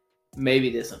 maybe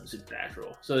there's something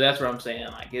supernatural. So that's what I'm saying.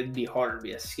 Like, it'd be harder to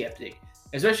be a skeptic,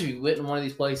 especially if you went in one of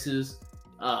these places.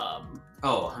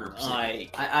 100%.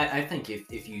 Like, I think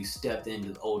if you stepped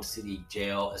into the Old City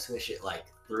Jail, especially at like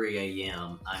 3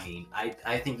 a.m., I mean,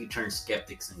 I think you turn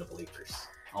skeptics into believers.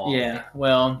 Yeah,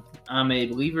 well, I'm a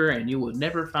believer, and you will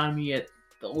never find me at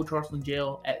the Old Charleston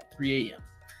Jail at 3 a.m.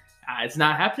 It's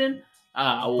not happening.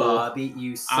 Bobby,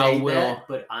 you say that,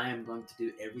 but I am going to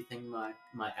do everything my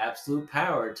absolute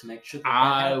power to make sure that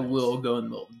happens. Will go in the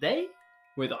middle of the day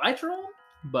where the lights are on,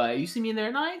 but you see me in there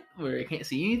at night where I can't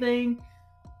see anything.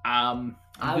 I'm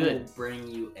I good. will bring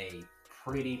you a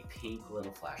pretty pink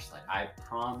little flashlight. I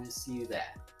promise you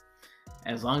that.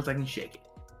 As long as I can shake it.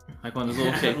 Like one of those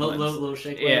little shake ones. little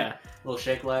shake light? Yeah. Little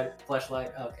shake light,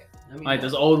 flashlight? Okay. I mean, like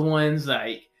those old ones,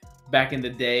 like back in the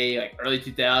day, like early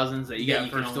 2000s that you got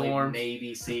you for can storm. Only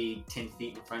maybe see 10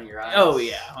 feet in front of your eyes. Oh,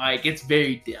 yeah. Like, it's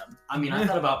very dim. I mean, I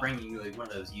thought about bringing you like one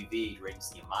of those UV where you can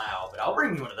see a mile, but I'll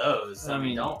bring you one of those. I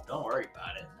mean, don't worry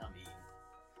about it.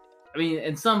 I mean,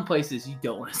 in some places you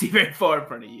don't want to see very far in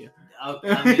front of you.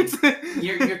 I mean,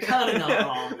 you're kind of not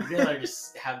wrong. You'd rather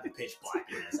just have the pitch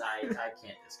blackness. I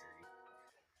can't disagree.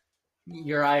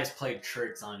 Your eyes play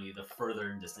tricks on you the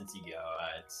further in distance you go.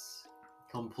 It's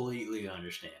completely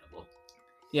understandable.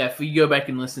 Yeah, if you go back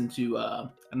and listen to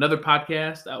another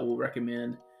podcast, I will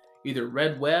recommend either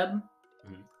Red Web.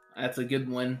 That's a good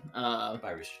one.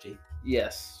 By Rooster Teeth.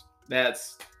 Yes,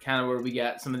 that's kind of where we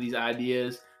got some of these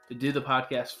ideas to do the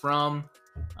podcast from.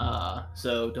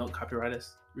 So don't copyright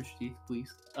us, Rooster Teeth,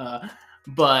 please.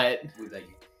 But we beg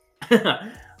you.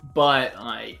 but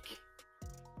like,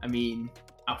 I mean,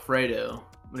 Alfredo,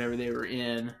 whenever they were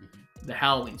in the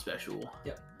Halloween special,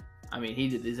 I mean, he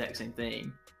did the exact same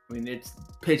thing. I mean, it's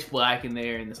pitch black in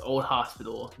there in this old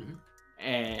hospital,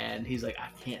 and he's like, I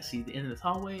can't see the end of this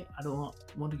hallway. I don't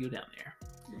want to go down there.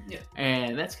 Yeah,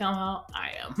 and that's kind of how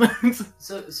I am.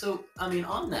 So I mean,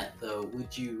 on that though,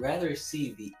 would you rather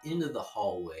see the end of the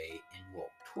hallway and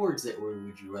walk towards it, or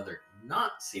would you rather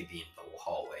not see the end of the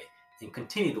hallway and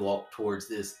continue to walk towards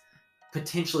this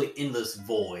potentially endless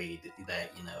void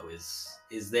that, you know,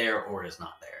 is there or is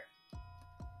not there?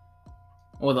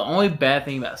 Well, the only bad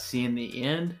thing about seeing the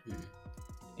end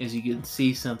is you can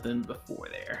see something before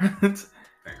there.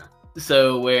 Fair enough.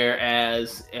 So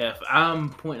whereas if I'm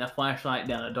pointing a flashlight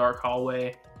down a dark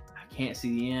hallway, I can't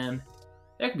see the end.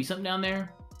 There could be something down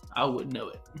there. I wouldn't know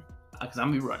it because I'm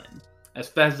gonna be running as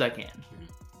fast as I can. Mhm.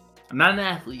 I'm not an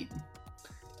athlete.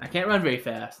 I can't run very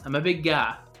fast. I'm a big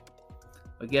guy.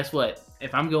 But guess what?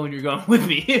 If I'm going, you're going with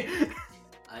me.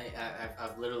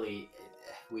 I've literally,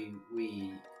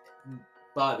 we,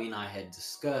 Bobby and I had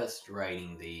discussed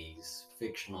writing these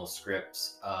fictional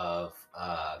scripts of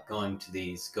going to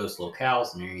these ghost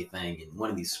locales and everything. And one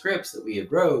of these scripts that we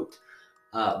had wrote,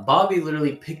 Bobby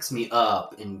literally picks me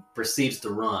up and proceeds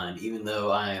to run, even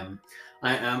though I'm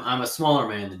a smaller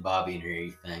man than Bobby and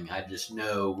everything. I just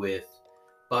know with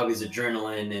Bobby's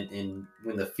adrenaline and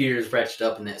when the fear is ratcheted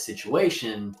up in that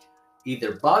situation,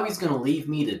 either Bobby's going to leave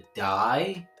me to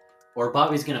die or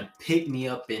Bobby's going to pick me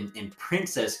up and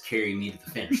princess carry me to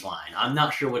the finish line. I'm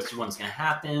not sure which one's going to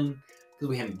happen because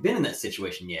we haven't been in that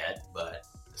situation yet, but...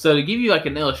 So to give you like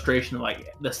an illustration of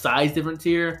like the size difference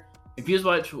here, if you just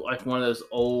watch like one of those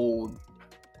old,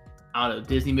 I don't know,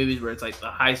 Disney movies where it's like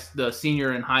the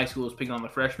senior in high school is picking on the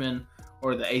freshman,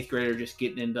 or the 8th grader just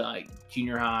getting into like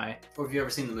junior high. Or if you've ever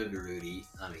seen the movie Rudy,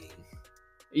 I mean...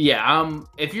 Yeah,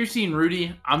 if you're seeing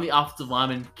Rudy, I'm the offensive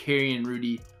lineman carrying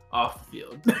Rudy off the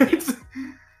field. Yes.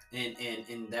 And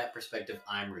in that perspective,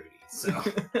 I'm Rudy. So,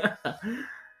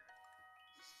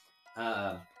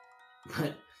 but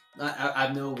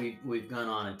I know we've gone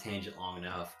on a tangent long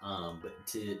enough. But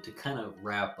to kind of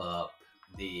wrap up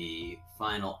the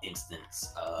final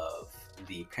instance of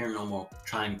the paranormal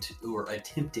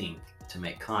attempting to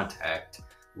make contact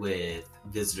with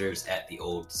visitors at the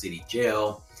Old City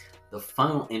Jail, the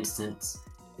final instance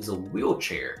is a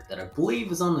wheelchair that I believe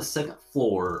is on the 2nd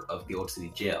floor of the Old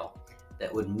City Jail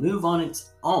that would move on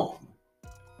its own.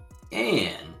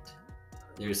 And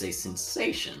there's a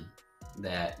sensation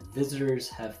that visitors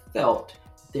have felt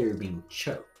they were being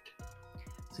choked.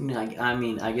 So,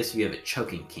 I guess if you have a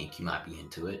choking kink, you might be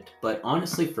into it. But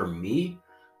honestly, for me,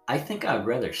 I think I'd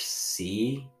rather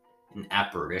see an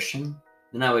apparition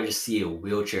than I would just see a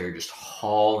wheelchair just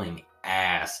hauling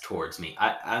ass towards me.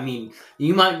 I mean,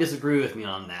 you might disagree with me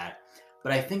on that,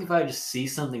 but I think if I just see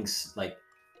something like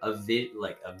a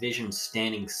vision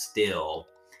standing still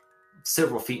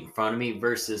several feet in front of me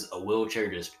versus a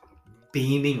wheelchair just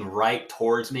beaming right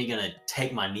towards me, gonna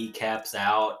take my kneecaps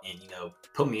out and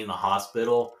put me in the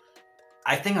hospital,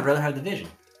 I think I'd rather have the vision.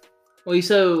 Well,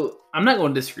 so I'm not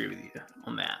going to disagree with you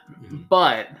on that,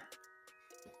 but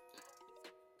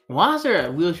why is there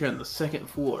a wheelchair on the 2nd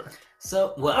floor?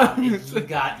 So,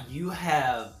 you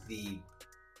have the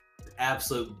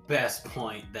absolute best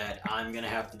point that I'm going to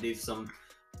have to do some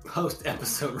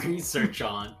post-episode research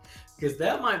on, because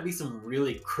that might be some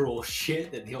really cruel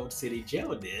shit that the Old City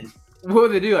Jail did. What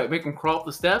would they do? Like make them crawl up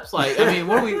the steps? Like, I mean,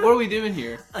 what are we doing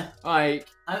here? Like,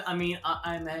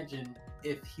 I imagine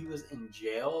if he was in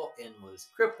jail and was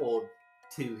crippled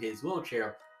to his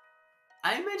wheelchair,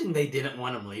 I imagine they didn't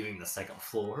want him leaving the 2nd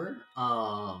floor.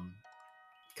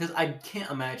 Because I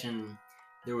can't imagine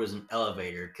there was an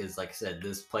elevator, because like I said,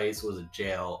 this place was a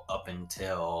jail up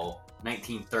until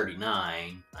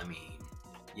 1939.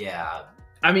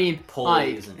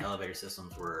 Pulleys and elevator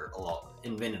systems were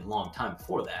invented a long time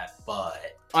before that,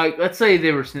 but... Like, let's say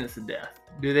they were sentenced to death.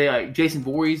 Do they, like, Jason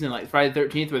Voorhees and, like, Friday the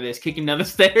 13th, where they just kick him down the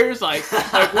stairs? Like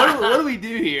what do we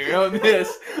do here on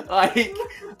this? Like,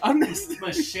 I'm just...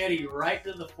 Machete right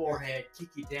to the forehead, kick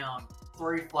you down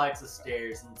 3 flights of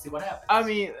stairs, and see what happens. I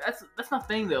mean, that's my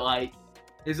thing, though. Like,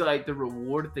 is it, like, the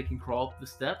reward if they can crawl up the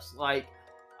steps? Like,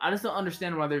 I just don't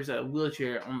understand why there's a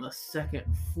wheelchair on the 2nd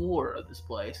floor of this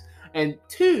place. And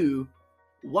 2,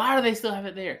 why do they still have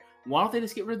it there? Why don't they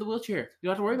just get rid of the wheelchair? You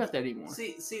don't have to worry about that anymore.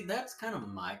 See, that's kind of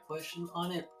my question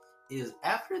on it. Is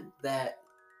after that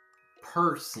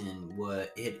person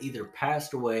had either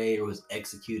passed away or was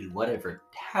executed, whatever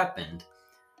happened,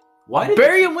 why did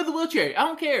bury him with the wheelchair? I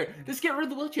don't care. Just get rid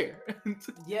of the wheelchair.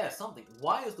 Yeah, something.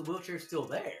 Why is the wheelchair still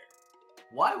there?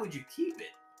 Why would you keep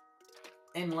it?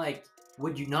 And like,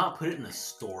 would you not put it in a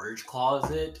storage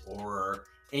closet or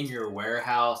in your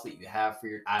warehouse that you have for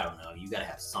your... I don't know. You gotta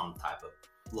have some type of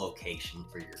location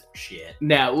for your shit.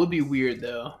 Now, it would be weird,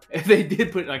 though, if they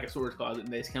did put it in like a storage closet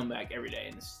and they just come back every day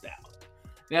and it's just out.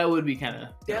 That would be kind of...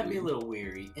 That'd be a little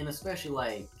weary. And especially,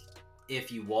 like,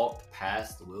 if you walked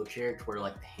past the wheelchair to where,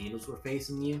 like, the handles were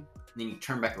facing you, and then you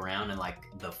turn back around and, like,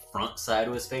 the front side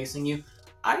was facing you,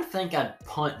 I think I'd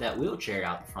punt that wheelchair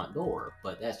out the front door.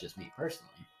 But that's just me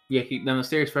personally. Yeah, keep down the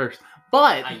stairs first.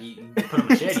 But... you put a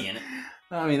machete in it.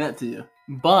 I mean, that too.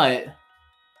 But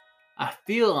I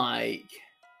feel like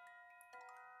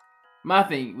my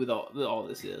thing with all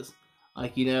this is,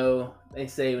 Like, they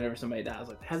say whenever somebody dies,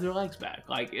 like, they have their legs back.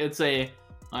 Like,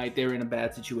 like, they were in a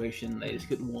bad situation, they just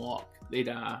couldn't walk, they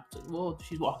die. It's like, well,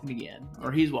 she's walking again,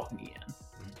 or he's walking again.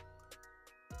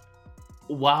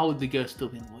 Why would the ghost still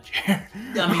be in the wheelchair?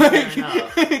 I mean, fair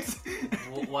enough.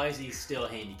 Well, why is he still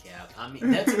handicapped? I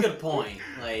mean, that's a good point.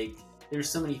 Like, there's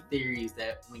so many theories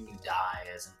that when you die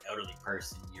as an elderly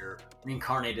person, you're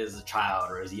reincarnated as a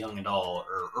child or as a young adult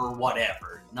or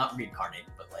whatever. Not reincarnated,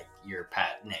 but like your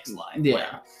next life. Yeah.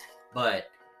 Whatever.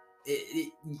 But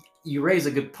you raise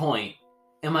a good point.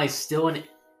 Am I still an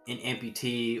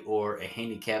amputee or a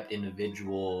handicapped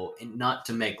individual? And not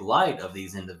to make light of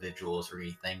these individuals or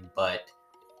anything, but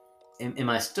am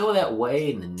I still that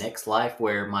way in the next life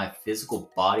where my physical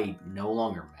body no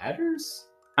longer matters?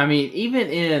 I mean, even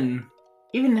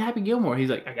in Happy Gilmore, he's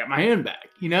like, I got my hand back,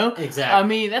 Exactly. I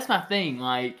mean, that's my thing.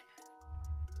 Like,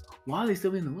 why are they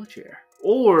still in the wheelchair?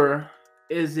 Or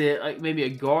is it like maybe a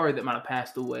guard that might have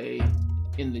passed away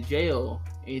in the jail?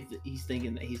 He's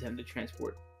thinking that he's having to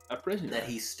transport a prisoner. That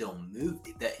he still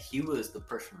moved, that he was the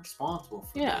person responsible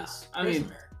for this prisoner. I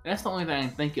mean, that's the only thing I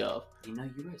can think of. You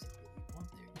raised a really good point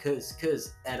there.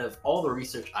 Because out of all the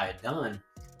research I had done,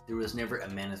 there was never a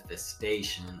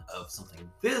manifestation of something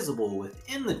visible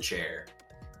within the chair,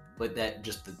 but that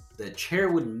just the chair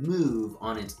would move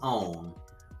on its own,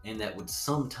 and that would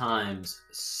sometimes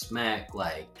smack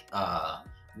like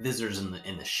visitors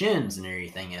in the shins and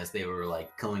everything as they were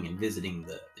like going and visiting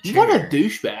the chair. What a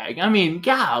douchebag! I mean,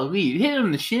 golly, hit him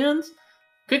in the shins,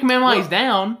 kick him in while he's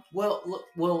down. Well,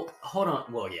 hold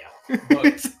on. Well, yeah,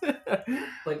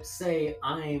 but say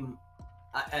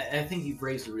I think you've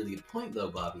raised a really good point, though,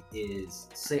 Bobby, is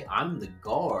say I'm the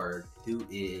guard who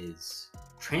is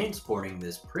transporting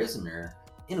this prisoner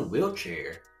in a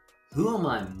wheelchair. Who am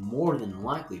I more than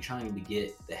likely trying to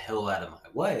get the hell out of my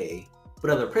way but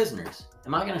other prisoners?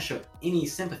 Am I going to show any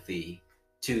sympathy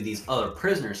to these other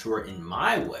prisoners who are in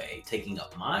my way, taking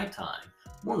up my time?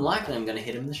 More than likely, I'm going to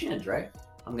hit him in the shins, right?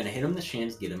 I'm going to hit him in the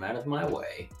shins, get him out of my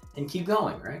way, and keep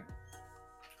going, right?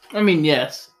 I mean,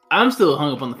 yes. I'm still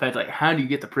hung up on the fact, like, how do you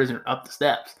get the prisoner up the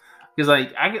steps? Because,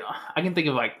 like, I can think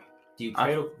of, like... Do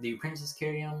you princess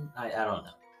carry him? I don't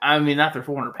know. I mean, not for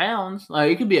 400 pounds.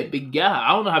 Like, it could be a big guy. I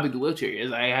don't know how big the wheelchair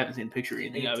is. I haven't seen a picture or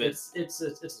anything of it. It's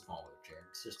a small wheelchair.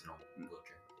 It's just a normal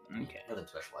wheelchair. Okay. Nothing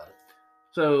special at it.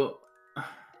 So,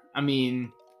 I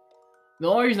mean, the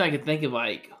only reason I could think of,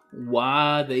 like,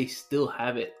 why they still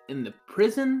have it in the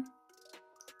prison,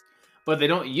 but they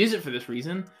don't use it for this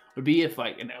reason, would be if,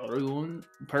 like, an elderly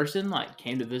person, like,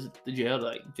 came to visit the jail to,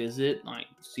 like,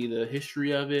 see the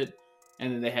history of it,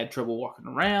 and then they had trouble walking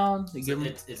around. It's a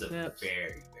very,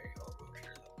 very old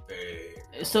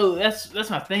wheelchair. So that's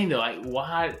my thing, though. Like,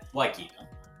 why keep them?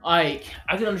 Like,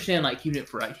 I can understand, like, keeping it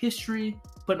for, like, history,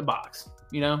 put in a box,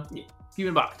 Yeah. Keep it in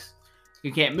a box.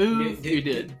 You can't move, you're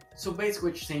dead. So basically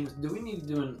what you're saying is, do we need to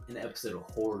do an episode of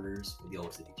Hoarders for the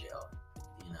Old City Jail?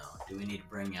 Do we need to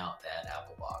bring out that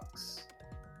apple box?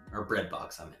 Or bread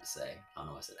box, I meant to say. I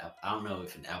don't know. I said apple. I don't know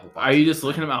if an apple box. Are you just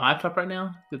looking at my laptop right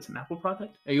now? It's an Apple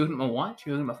product. Are you looking at my watch? Are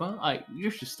you looking at my phone? Like,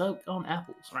 you're just stuck on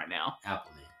apples right now.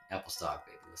 Apple, man. Apple stock,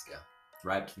 baby. Let's go.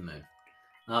 Right to the moon.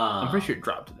 I'm pretty sure it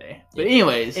dropped today. But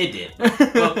anyways, it did.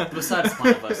 Well, besides the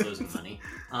point of us losing money,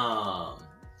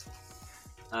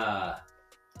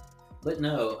 but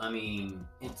no, I mean,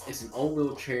 it's an old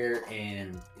wheelchair,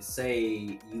 and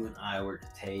say you and I were to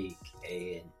take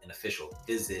an official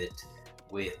visit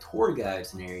with tour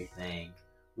guides and everything,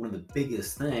 one of the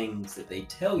biggest things that they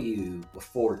tell you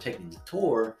before taking the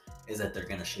tour is that they're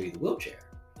going to show you the wheelchair,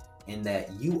 and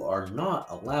that you are not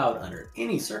allowed under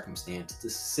any circumstance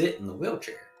to sit in the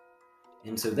wheelchair.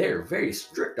 And so they're very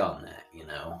strict on that,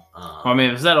 I mean,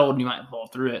 if it's that old, you might fall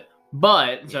through it.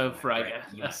 But, so for like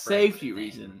a safety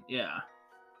reason,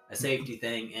 a safety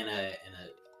thing and an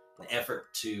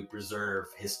effort to preserve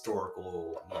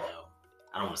historical,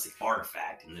 I don't want to say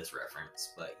artifact in this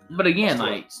reference, but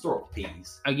again, historical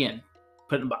piece. Again,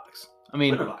 put in a box. I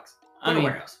mean, put in a box. Put it in a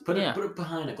warehouse. Put it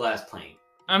behind a glass plane.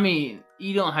 I mean,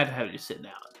 you don't have to have it just sitting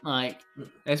out. Like,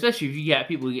 especially if you got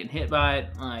people getting hit by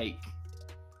it. Like,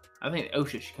 I think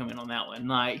OSHA should come in on that one.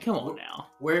 Like, come on now.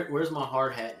 Where's my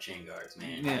hard hat and chain guards,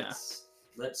 man? Yeah.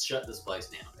 Let's shut this place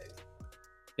down, baby.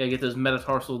 Gotta get those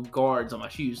metatarsal guards on my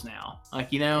shoes now.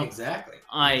 Like, Exactly.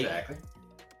 Exactly.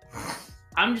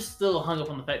 I'm just still hung up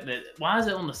on the fact that why is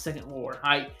it on the second floor?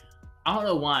 I don't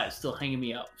know why it's still hanging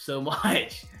me up so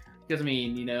much. Because, I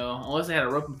mean, unless they had a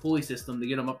rope and pulley system to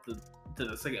get them up to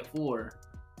the second floor,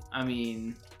 I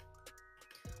mean,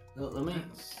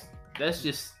 that's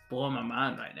just blowing my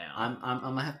mind right now. I'm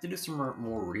gonna have to do some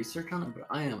more research on it, but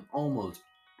I am almost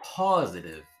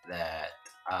positive that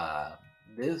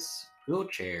this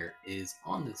wheelchair is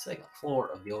on the second floor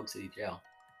of the Old City Jail.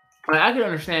 I mean, I could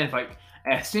understand if, like,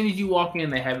 as soon as you walk in,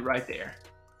 they have it right there.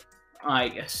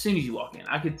 Like, as soon as you walk in,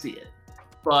 I could see it.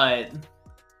 But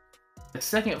the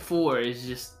second floor is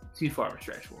just too far of a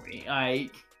stretch for me.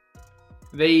 Like,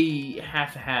 they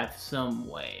have to have some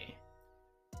way.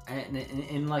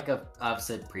 And like I've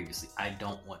said previously, I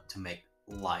don't want to make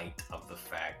light of the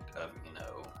fact of,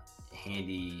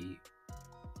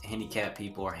 handicapped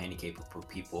people or handicapped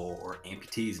people or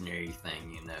amputees and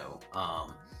everything,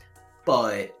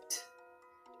 but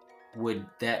would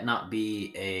that not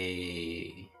be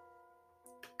a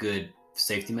good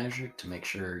safety measure to make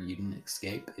sure you didn't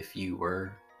escape if you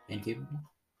were incapable?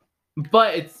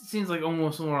 But it seems like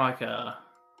almost more like a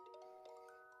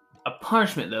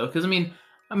punishment, though, because I mean,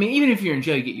 even if you're in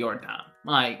jail, you get yard time.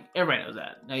 Like, everybody knows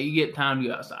that. Now you get time to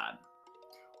go outside.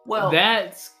 Well,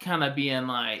 that's kind of being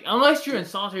like, unless you're in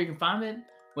solitary confinement,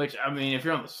 which, I mean, if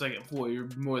you're on the second floor, you're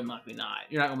more than likely not.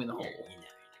 You're not going to be in the hole.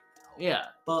 Yeah.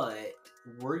 But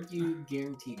were you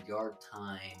guaranteed yard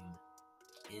time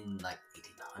in, like,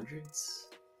 1800s?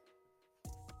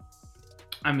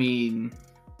 I mean...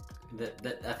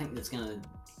 That I think that's going to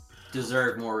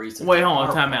deserve more research. Wait, hold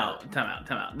on. Time out.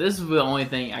 This is the only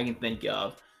thing I can think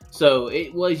of. So,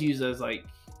 it was used as, like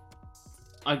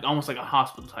almost like a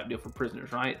hospital type deal for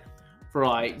prisoners, right? For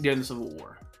like during the Civil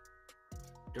War.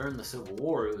 During the Civil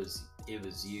War, it was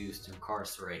used to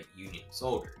incarcerate Union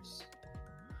soldiers.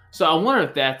 So I wonder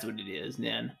if that's what it is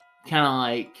then, kind of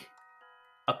like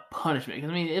a punishment. Because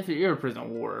I mean, if you're a prisoner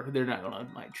of war, they're not gonna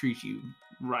like treat you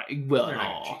right well at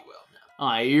all.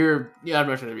 I'd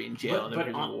much rather be in jail than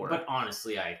prison of war. But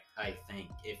honestly, I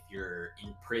think if you're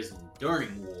in prison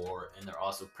during war and there are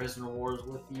also prisoner wars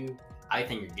with you, I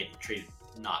think you're getting treated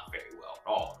not very well at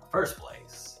all in the first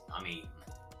place. I mean,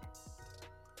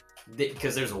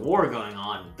 because there's a war going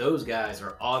on, those guys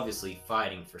are obviously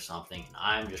fighting for something, and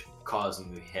I'm just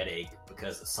causing you a headache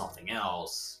because of something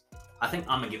else. I think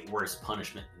I'm gonna get worse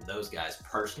punishment than those guys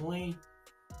personally.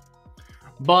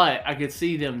 But I could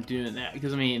see them doing that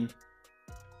because I mean,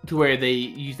 to where they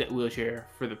use that wheelchair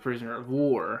for the prisoner of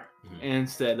war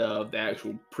instead of the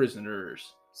actual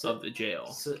prisoners of the jail.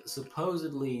 So,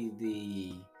 supposedly,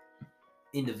 the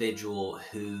individual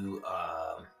who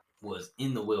was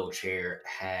in the wheelchair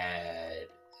had,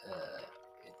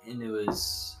 and it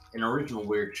was an original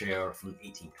wheelchair from the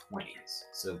 1820s,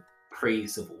 so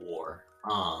pre-Civil War,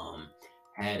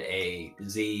 had a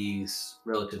disease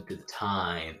relative to the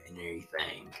time and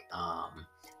everything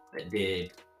that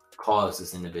did cause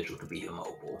this individual to be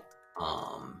immobile.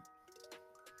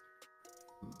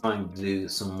 Trying to do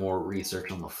some more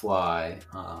research on the fly,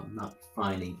 not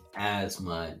finding as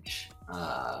much.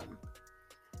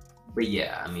 But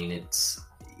yeah, I mean, it's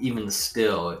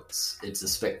a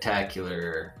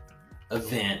spectacular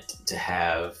event to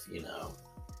have,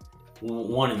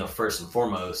 one in the first and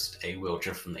foremost, a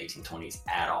wheelchair from the 1820s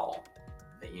at all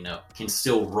that, can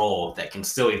still roll, that can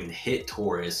still even hit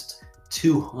tourists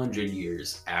 200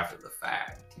 years after the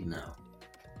fact,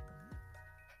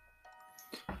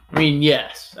 I mean,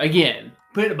 yes. Again,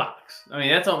 put it in a box. I mean,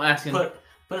 that's all I'm asking. Put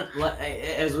it,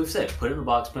 as we've said, put it in a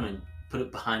box, put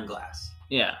it behind glass.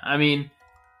 Yeah, I mean,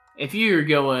 if you're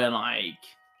going like,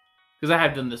 because I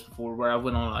have done this before, where I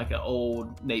went on like an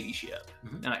old Navy ship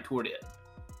and I toured it.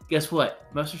 Guess what?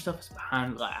 Most of the stuff is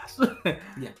behind glass.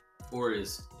 Yeah, or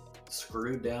is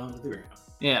screwed down to the ground.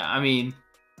 Yeah, I mean,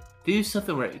 do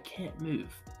something where it can't move.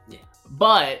 Yeah,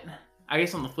 but I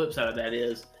guess on the flip side of that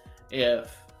is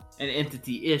if an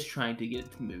entity is trying to get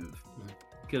it to move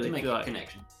because they feel like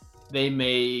connection, they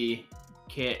may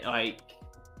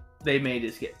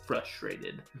just get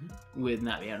frustrated with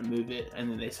not being able to move it,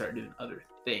 and then they start doing other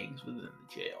things within the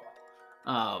jail.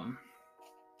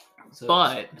 So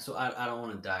I don't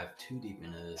want to dive too deep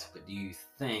into this, but do you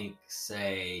think,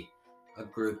 say, a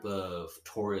group of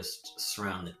tourists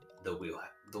surround the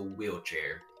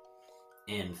wheelchair,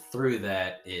 and through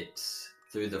that, it's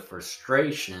through the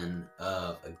frustration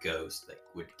of a ghost that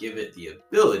would give it the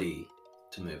ability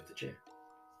to move the chair?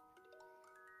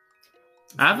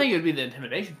 I think it would be the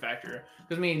intimidation factor.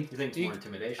 Because I mean, you think more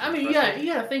intimidation? I mean, you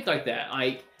gotta think like that.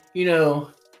 Like,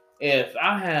 if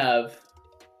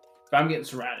I'm getting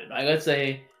surrounded, like let's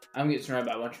say I'm getting surrounded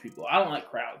by a bunch of people. I don't like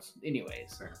crowds,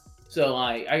 anyways. Fair. So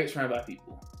like, I get surrounded by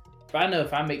people. If I know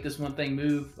if I make this one thing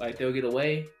move, like they'll get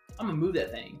away, I'm gonna move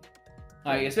that thing.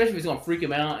 Like, especially if it's gonna freak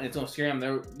them out and it's gonna scare them,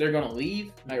 they're gonna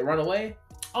leave, like run away.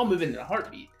 I'll move into a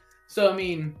heartbeat. So I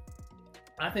mean,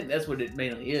 I think that's what it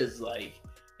mainly is. Like,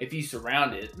 if you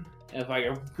surround it, if like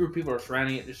a group of people are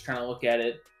surrounding it, just trying to look at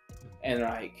it, and they're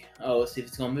like, "Oh, let's see if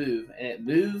it's gonna move," and it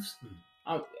moves,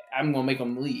 I'm gonna make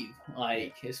them leave.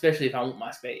 Like, especially if I want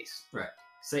my space. Right.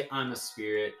 Say I'm a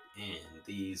spirit and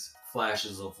these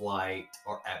flashes of light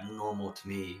are abnormal to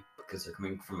me because they're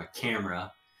coming from a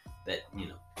camera that,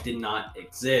 did not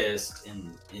exist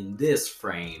in this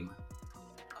frame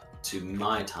to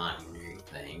my time and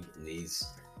everything. And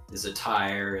this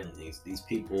attire and these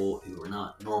people who are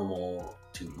not normal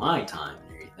to my time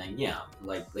and everything. Yeah,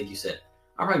 like you said,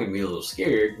 I'm probably gonna be a little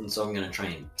scared, and so I'm gonna try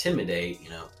and intimidate,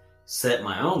 set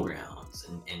my own grounds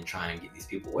and try and get these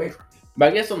people away from me. But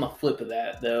I guess on the flip of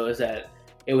that, though, is that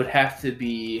it would have to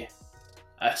be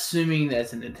assuming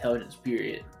that's an intelligent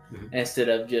spirit instead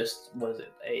of just,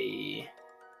 I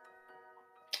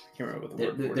can't remember what the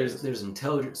word for it is. There's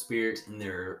intelligent spirits and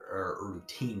there are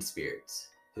routine spirits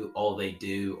who all they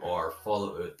do are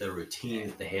follow the routine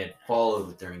that they had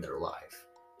followed during their life.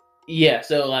 Yeah,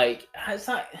 so like it's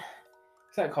not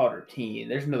called routine.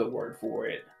 There's another word for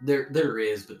it. There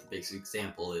is, but the basic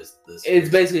example is this. It's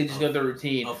basically just go the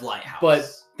routine of lighthouse, but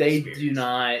they spirits. do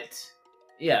not.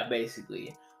 Yeah,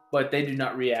 basically, but they do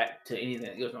not react to anything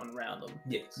that goes on around them.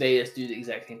 Yes, they just do the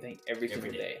exact same thing every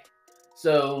single day.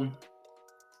 So,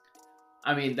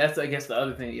 I mean, that's I guess the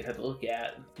other thing you have to look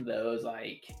at though is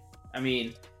like, I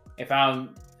mean, if I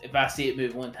see it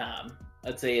move one time,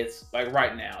 let's say it's like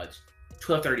right now it's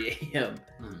 12:30 a.m.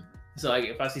 So like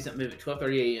if I see something move at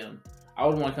 12:30 a.m., I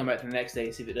would want to come back the next day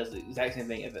and see if it does the exact same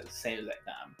thing at the same exact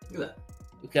time. Look at that.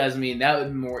 Because I mean that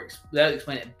would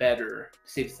explain it better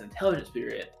to see if it's an intelligent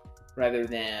spirit rather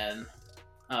than,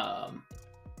 I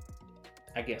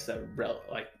guess a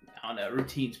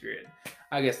routine spirit.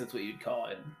 I guess that's what you'd call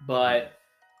it. But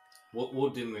we'll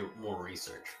do more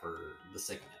research for the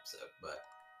second episode. But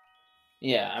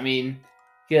yeah, I mean,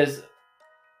 because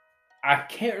I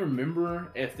can't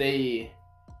remember if they.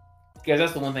 Because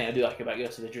that's the one thing I do like about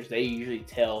Ghost Adventures. They usually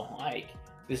tell, like,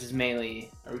 this is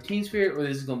mainly a routine spirit or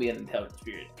this is going to be an intelligent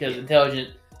spirit. Because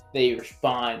intelligent, they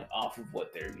respond off of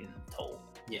what they're being told.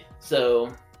 Yeah.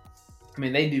 So, I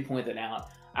mean, they do point that out.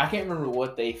 I can't remember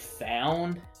what they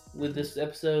found with this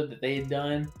episode that they had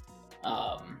done.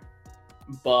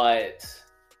 But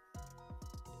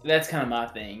that's kind of my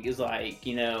thing. Is like,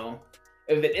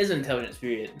 if it is an intelligent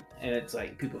spirit and it's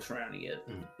like people surrounding it,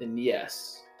 then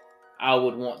yes. I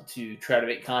would want to try to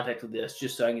make contact with this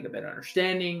just so I can get a better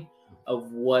understanding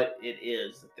of what it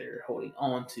is that they're holding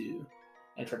on to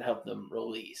and try to help them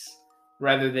release.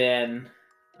 Rather than,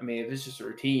 I mean, if it's just a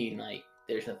routine, like,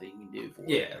 there's nothing you can do for it.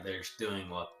 Yeah, they're just doing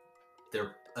what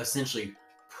they're essentially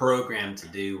programmed to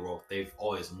do or what they've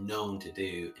always known to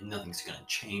do, and nothing's going to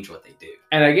change what they do.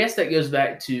 And I guess that goes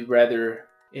back to rather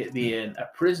it being a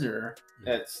prisoner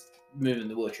that's moving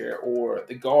the wheelchair or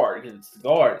the guard, because it's the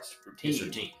guard, it's routine. It's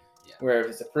routine. Yeah. Where if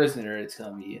it's a prisoner, it's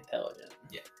going to be intelligent.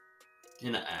 Yeah.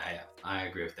 And I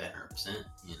agree with that 100%.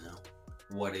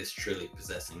 What is truly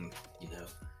possessing,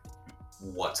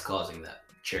 what's causing that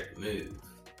chair to move.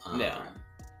 Yeah.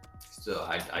 So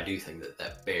I do think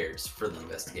that bears further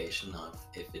investigation of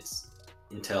if it's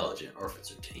intelligent or if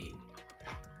it's routine.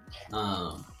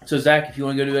 So Zach, if you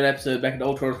want to go do an episode back at the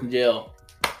Old Charleston jail,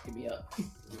 hit me up.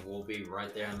 We'll be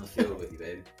right there on the field with you,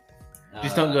 baby.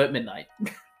 Just don't go at midnight.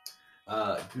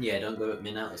 Yeah, don't go at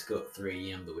midnight. Let's go at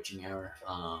 3 a.m. the witching hour.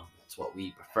 That's what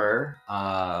we prefer.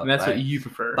 And that's what you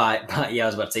prefer. Yeah, I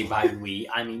was about to say by we,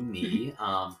 I mean me.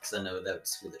 Because I know that would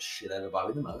scare the shit out of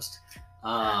Bobby the most.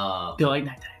 Feel like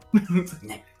nighttime. You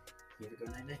ever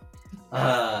go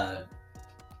night?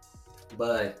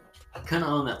 But kind of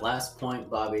on that last point,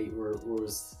 Bobby,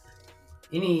 was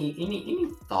any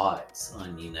thoughts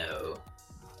on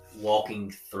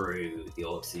walking through the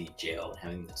old city jail and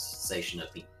having the sensation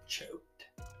of being choked?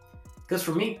 Because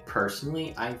for me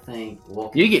personally, I think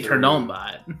walking you get turned on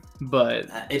by it, but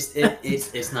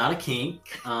it's not a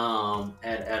kink. Out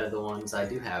of the ones I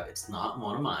do have, it's not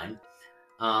one of mine.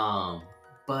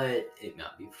 But it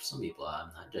might be for some people.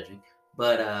 I'm not judging.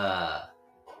 But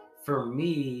for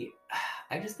me,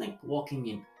 I just think walking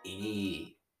in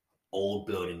any old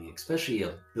building, especially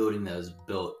a building that was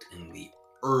built in the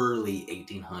early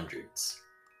 1800s,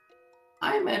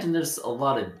 I imagine there's a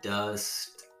lot of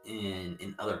dust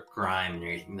and other grime and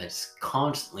everything that's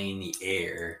constantly in the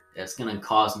air that's going to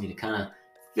cause me to kind of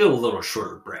feel a little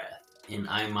short of breath. And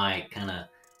I might kind of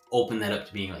open that up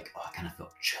to being like, oh, I kind of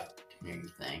feel choked and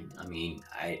everything. I mean,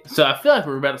 So I feel like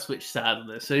we're about to switch sides of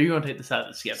this. So you're going to take the side of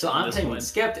the skeptic. So I'm taking the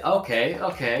skeptic.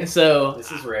 Okay. So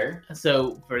this is rare.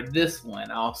 So for this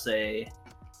one, I'll say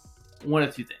one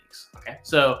of two things. Okay.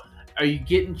 So are you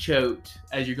getting choked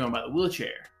as you're going by the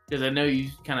wheelchair? Because I know you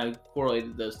kind of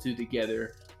correlated those two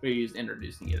together where you was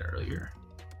introducing it earlier.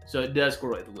 So it does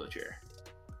correlate the wheelchair.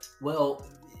 Well,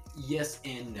 yes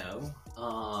and no.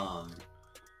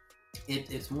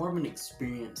 it's more of an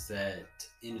experience that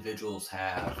individuals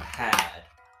have had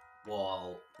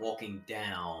while walking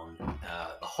down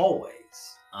the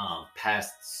hallways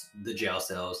past the jail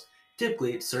cells.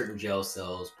 Typically, it's certain jail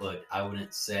cells, but I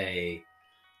wouldn't say.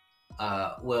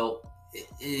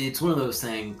 It's one of those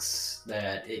things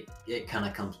that it kind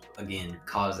of comes again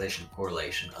causation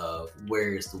correlation of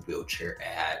where is the wheelchair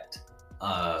at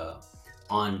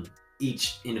on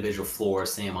each individual floor.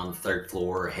 Say I'm on the third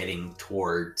floor heading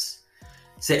towards,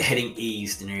 say heading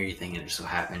east and everything, and it just so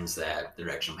happens that the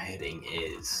direction I'm heading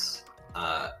is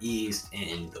east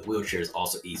and the wheelchair is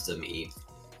also east of me.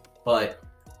 But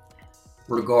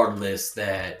regardless,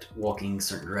 that walking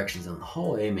certain directions in the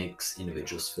hallway makes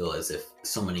individuals feel as if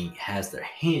somebody has their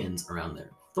hands around their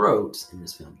throats and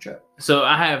is feeling choked. So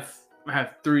I have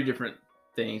 3 different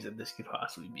things that this could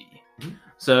possibly be. Mhm.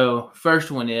 So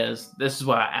first one is, this is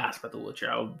why I asked about the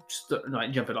wheelchair. I'll just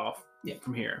jump it off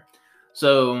from here.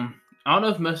 So I don't know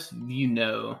if most of you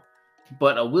know,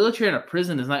 but a wheelchair in a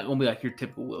prison is not going to be like your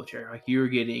typical wheelchair. Like you're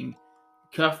getting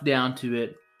cuffed down to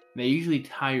it. They usually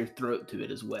tie your throat to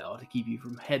it as well to keep you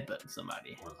from headbutting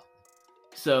somebody.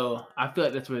 So I feel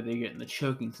like that's where they're getting the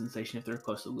choking sensation if they're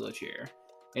close to the wheelchair.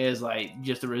 It is like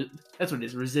just that's what it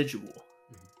is, residual.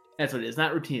 Mm-hmm. That's what it is,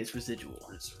 not routine. It's residual.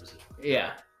 It's residual.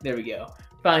 Yeah, there we go.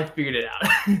 Finally figured it out.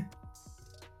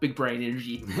 Big brain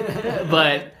energy,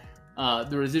 but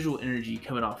the residual energy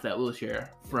coming off that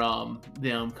wheelchair from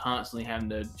them constantly having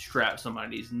to strap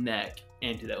somebody's neck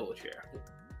into that wheelchair.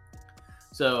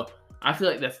 So I feel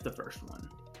like that's the first one.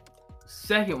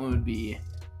 Second one would be,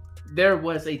 there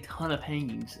was a ton of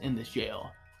hangings in this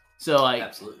jail. So like,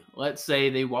 absolutely, let's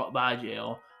say they walked by a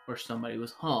jail where somebody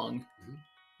was hung. Mm-hmm.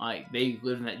 Like they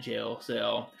lived in that jail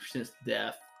cell since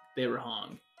death, they were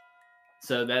hung.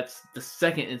 So that's the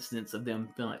second instance of them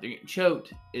feeling like they're getting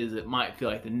choked, is it might feel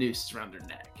like the noose is around their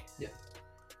neck. Yeah.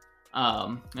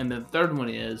 And the third one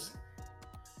is,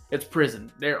 it's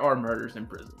prison. There are murders in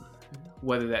prison.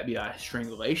 Whether that be by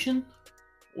strangulation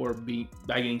or by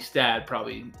getting stabbed,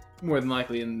 probably more than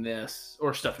likely in this,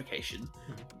 or suffocation.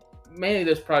 Mm-hmm. Mainly,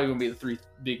 those probably going to be the 3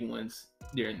 big ones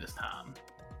during this time.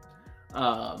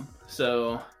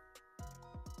 So,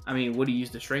 I mean, what do you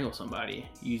use to strangle somebody?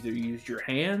 You either use your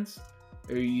hands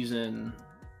or you're using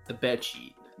the bed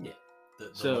sheet. Yeah,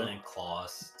 the linen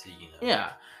cloths to,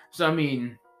 Yeah, so I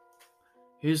mean,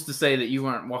 who's to say that you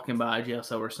weren't walking by a jail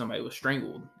cell where somebody was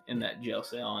strangled in that jail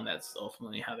cell, and that's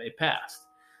ultimately how they passed?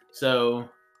 So,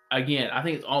 again, I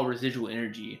think it's all residual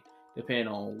energy depending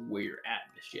on where you're at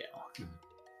in this jail. Mm-hmm.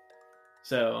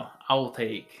 So, I will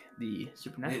take the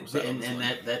supernatural side. And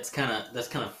that's kind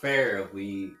of fair if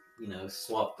we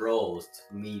swapped roles,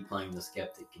 me playing the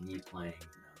skeptic and you playing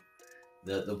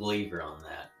the believer on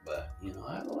that. But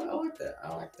I like that.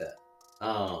 I like that.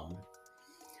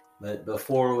 But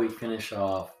before we finish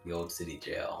off the Old City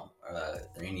Jail, are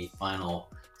there any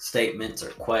final statements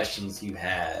or questions you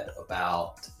had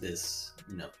about this,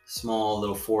 small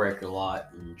little 4-acre lot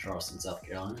in Charleston, South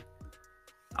Carolina?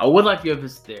 I would like to go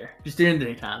visit there, just during the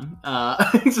daytime.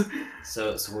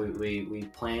 So we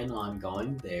plan on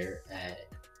going there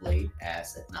at late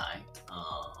as at night,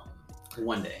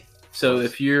 one day. So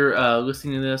if you're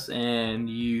listening to this and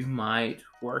you might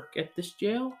work at this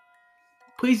jail,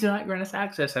 please do not grant us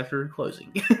access after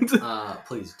closing.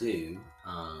 Please do,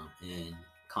 and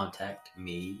contact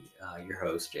me, your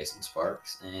host, Jason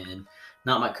Sparks, and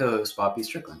not my co-host, Bobby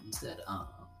Strickland, instead.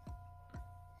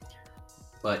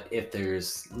 But if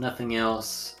there's nothing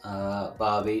else,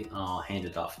 Bobby, I'll hand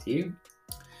it off to you.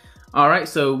 All right,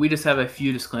 so we just have a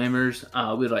few disclaimers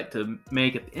we'd like to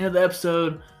make at the end of the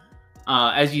episode.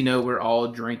 As you know, we're all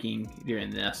drinking during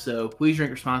this, so please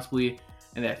drink responsibly.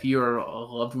 And if you or a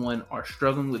loved one are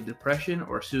struggling with depression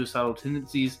or suicidal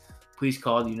tendencies, please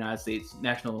call the United States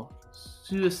National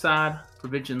Suicide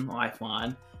Prevention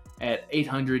Lifeline at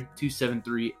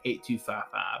 800-273-8255.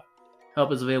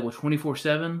 Help is available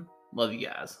 24/7. Love you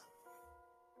guys.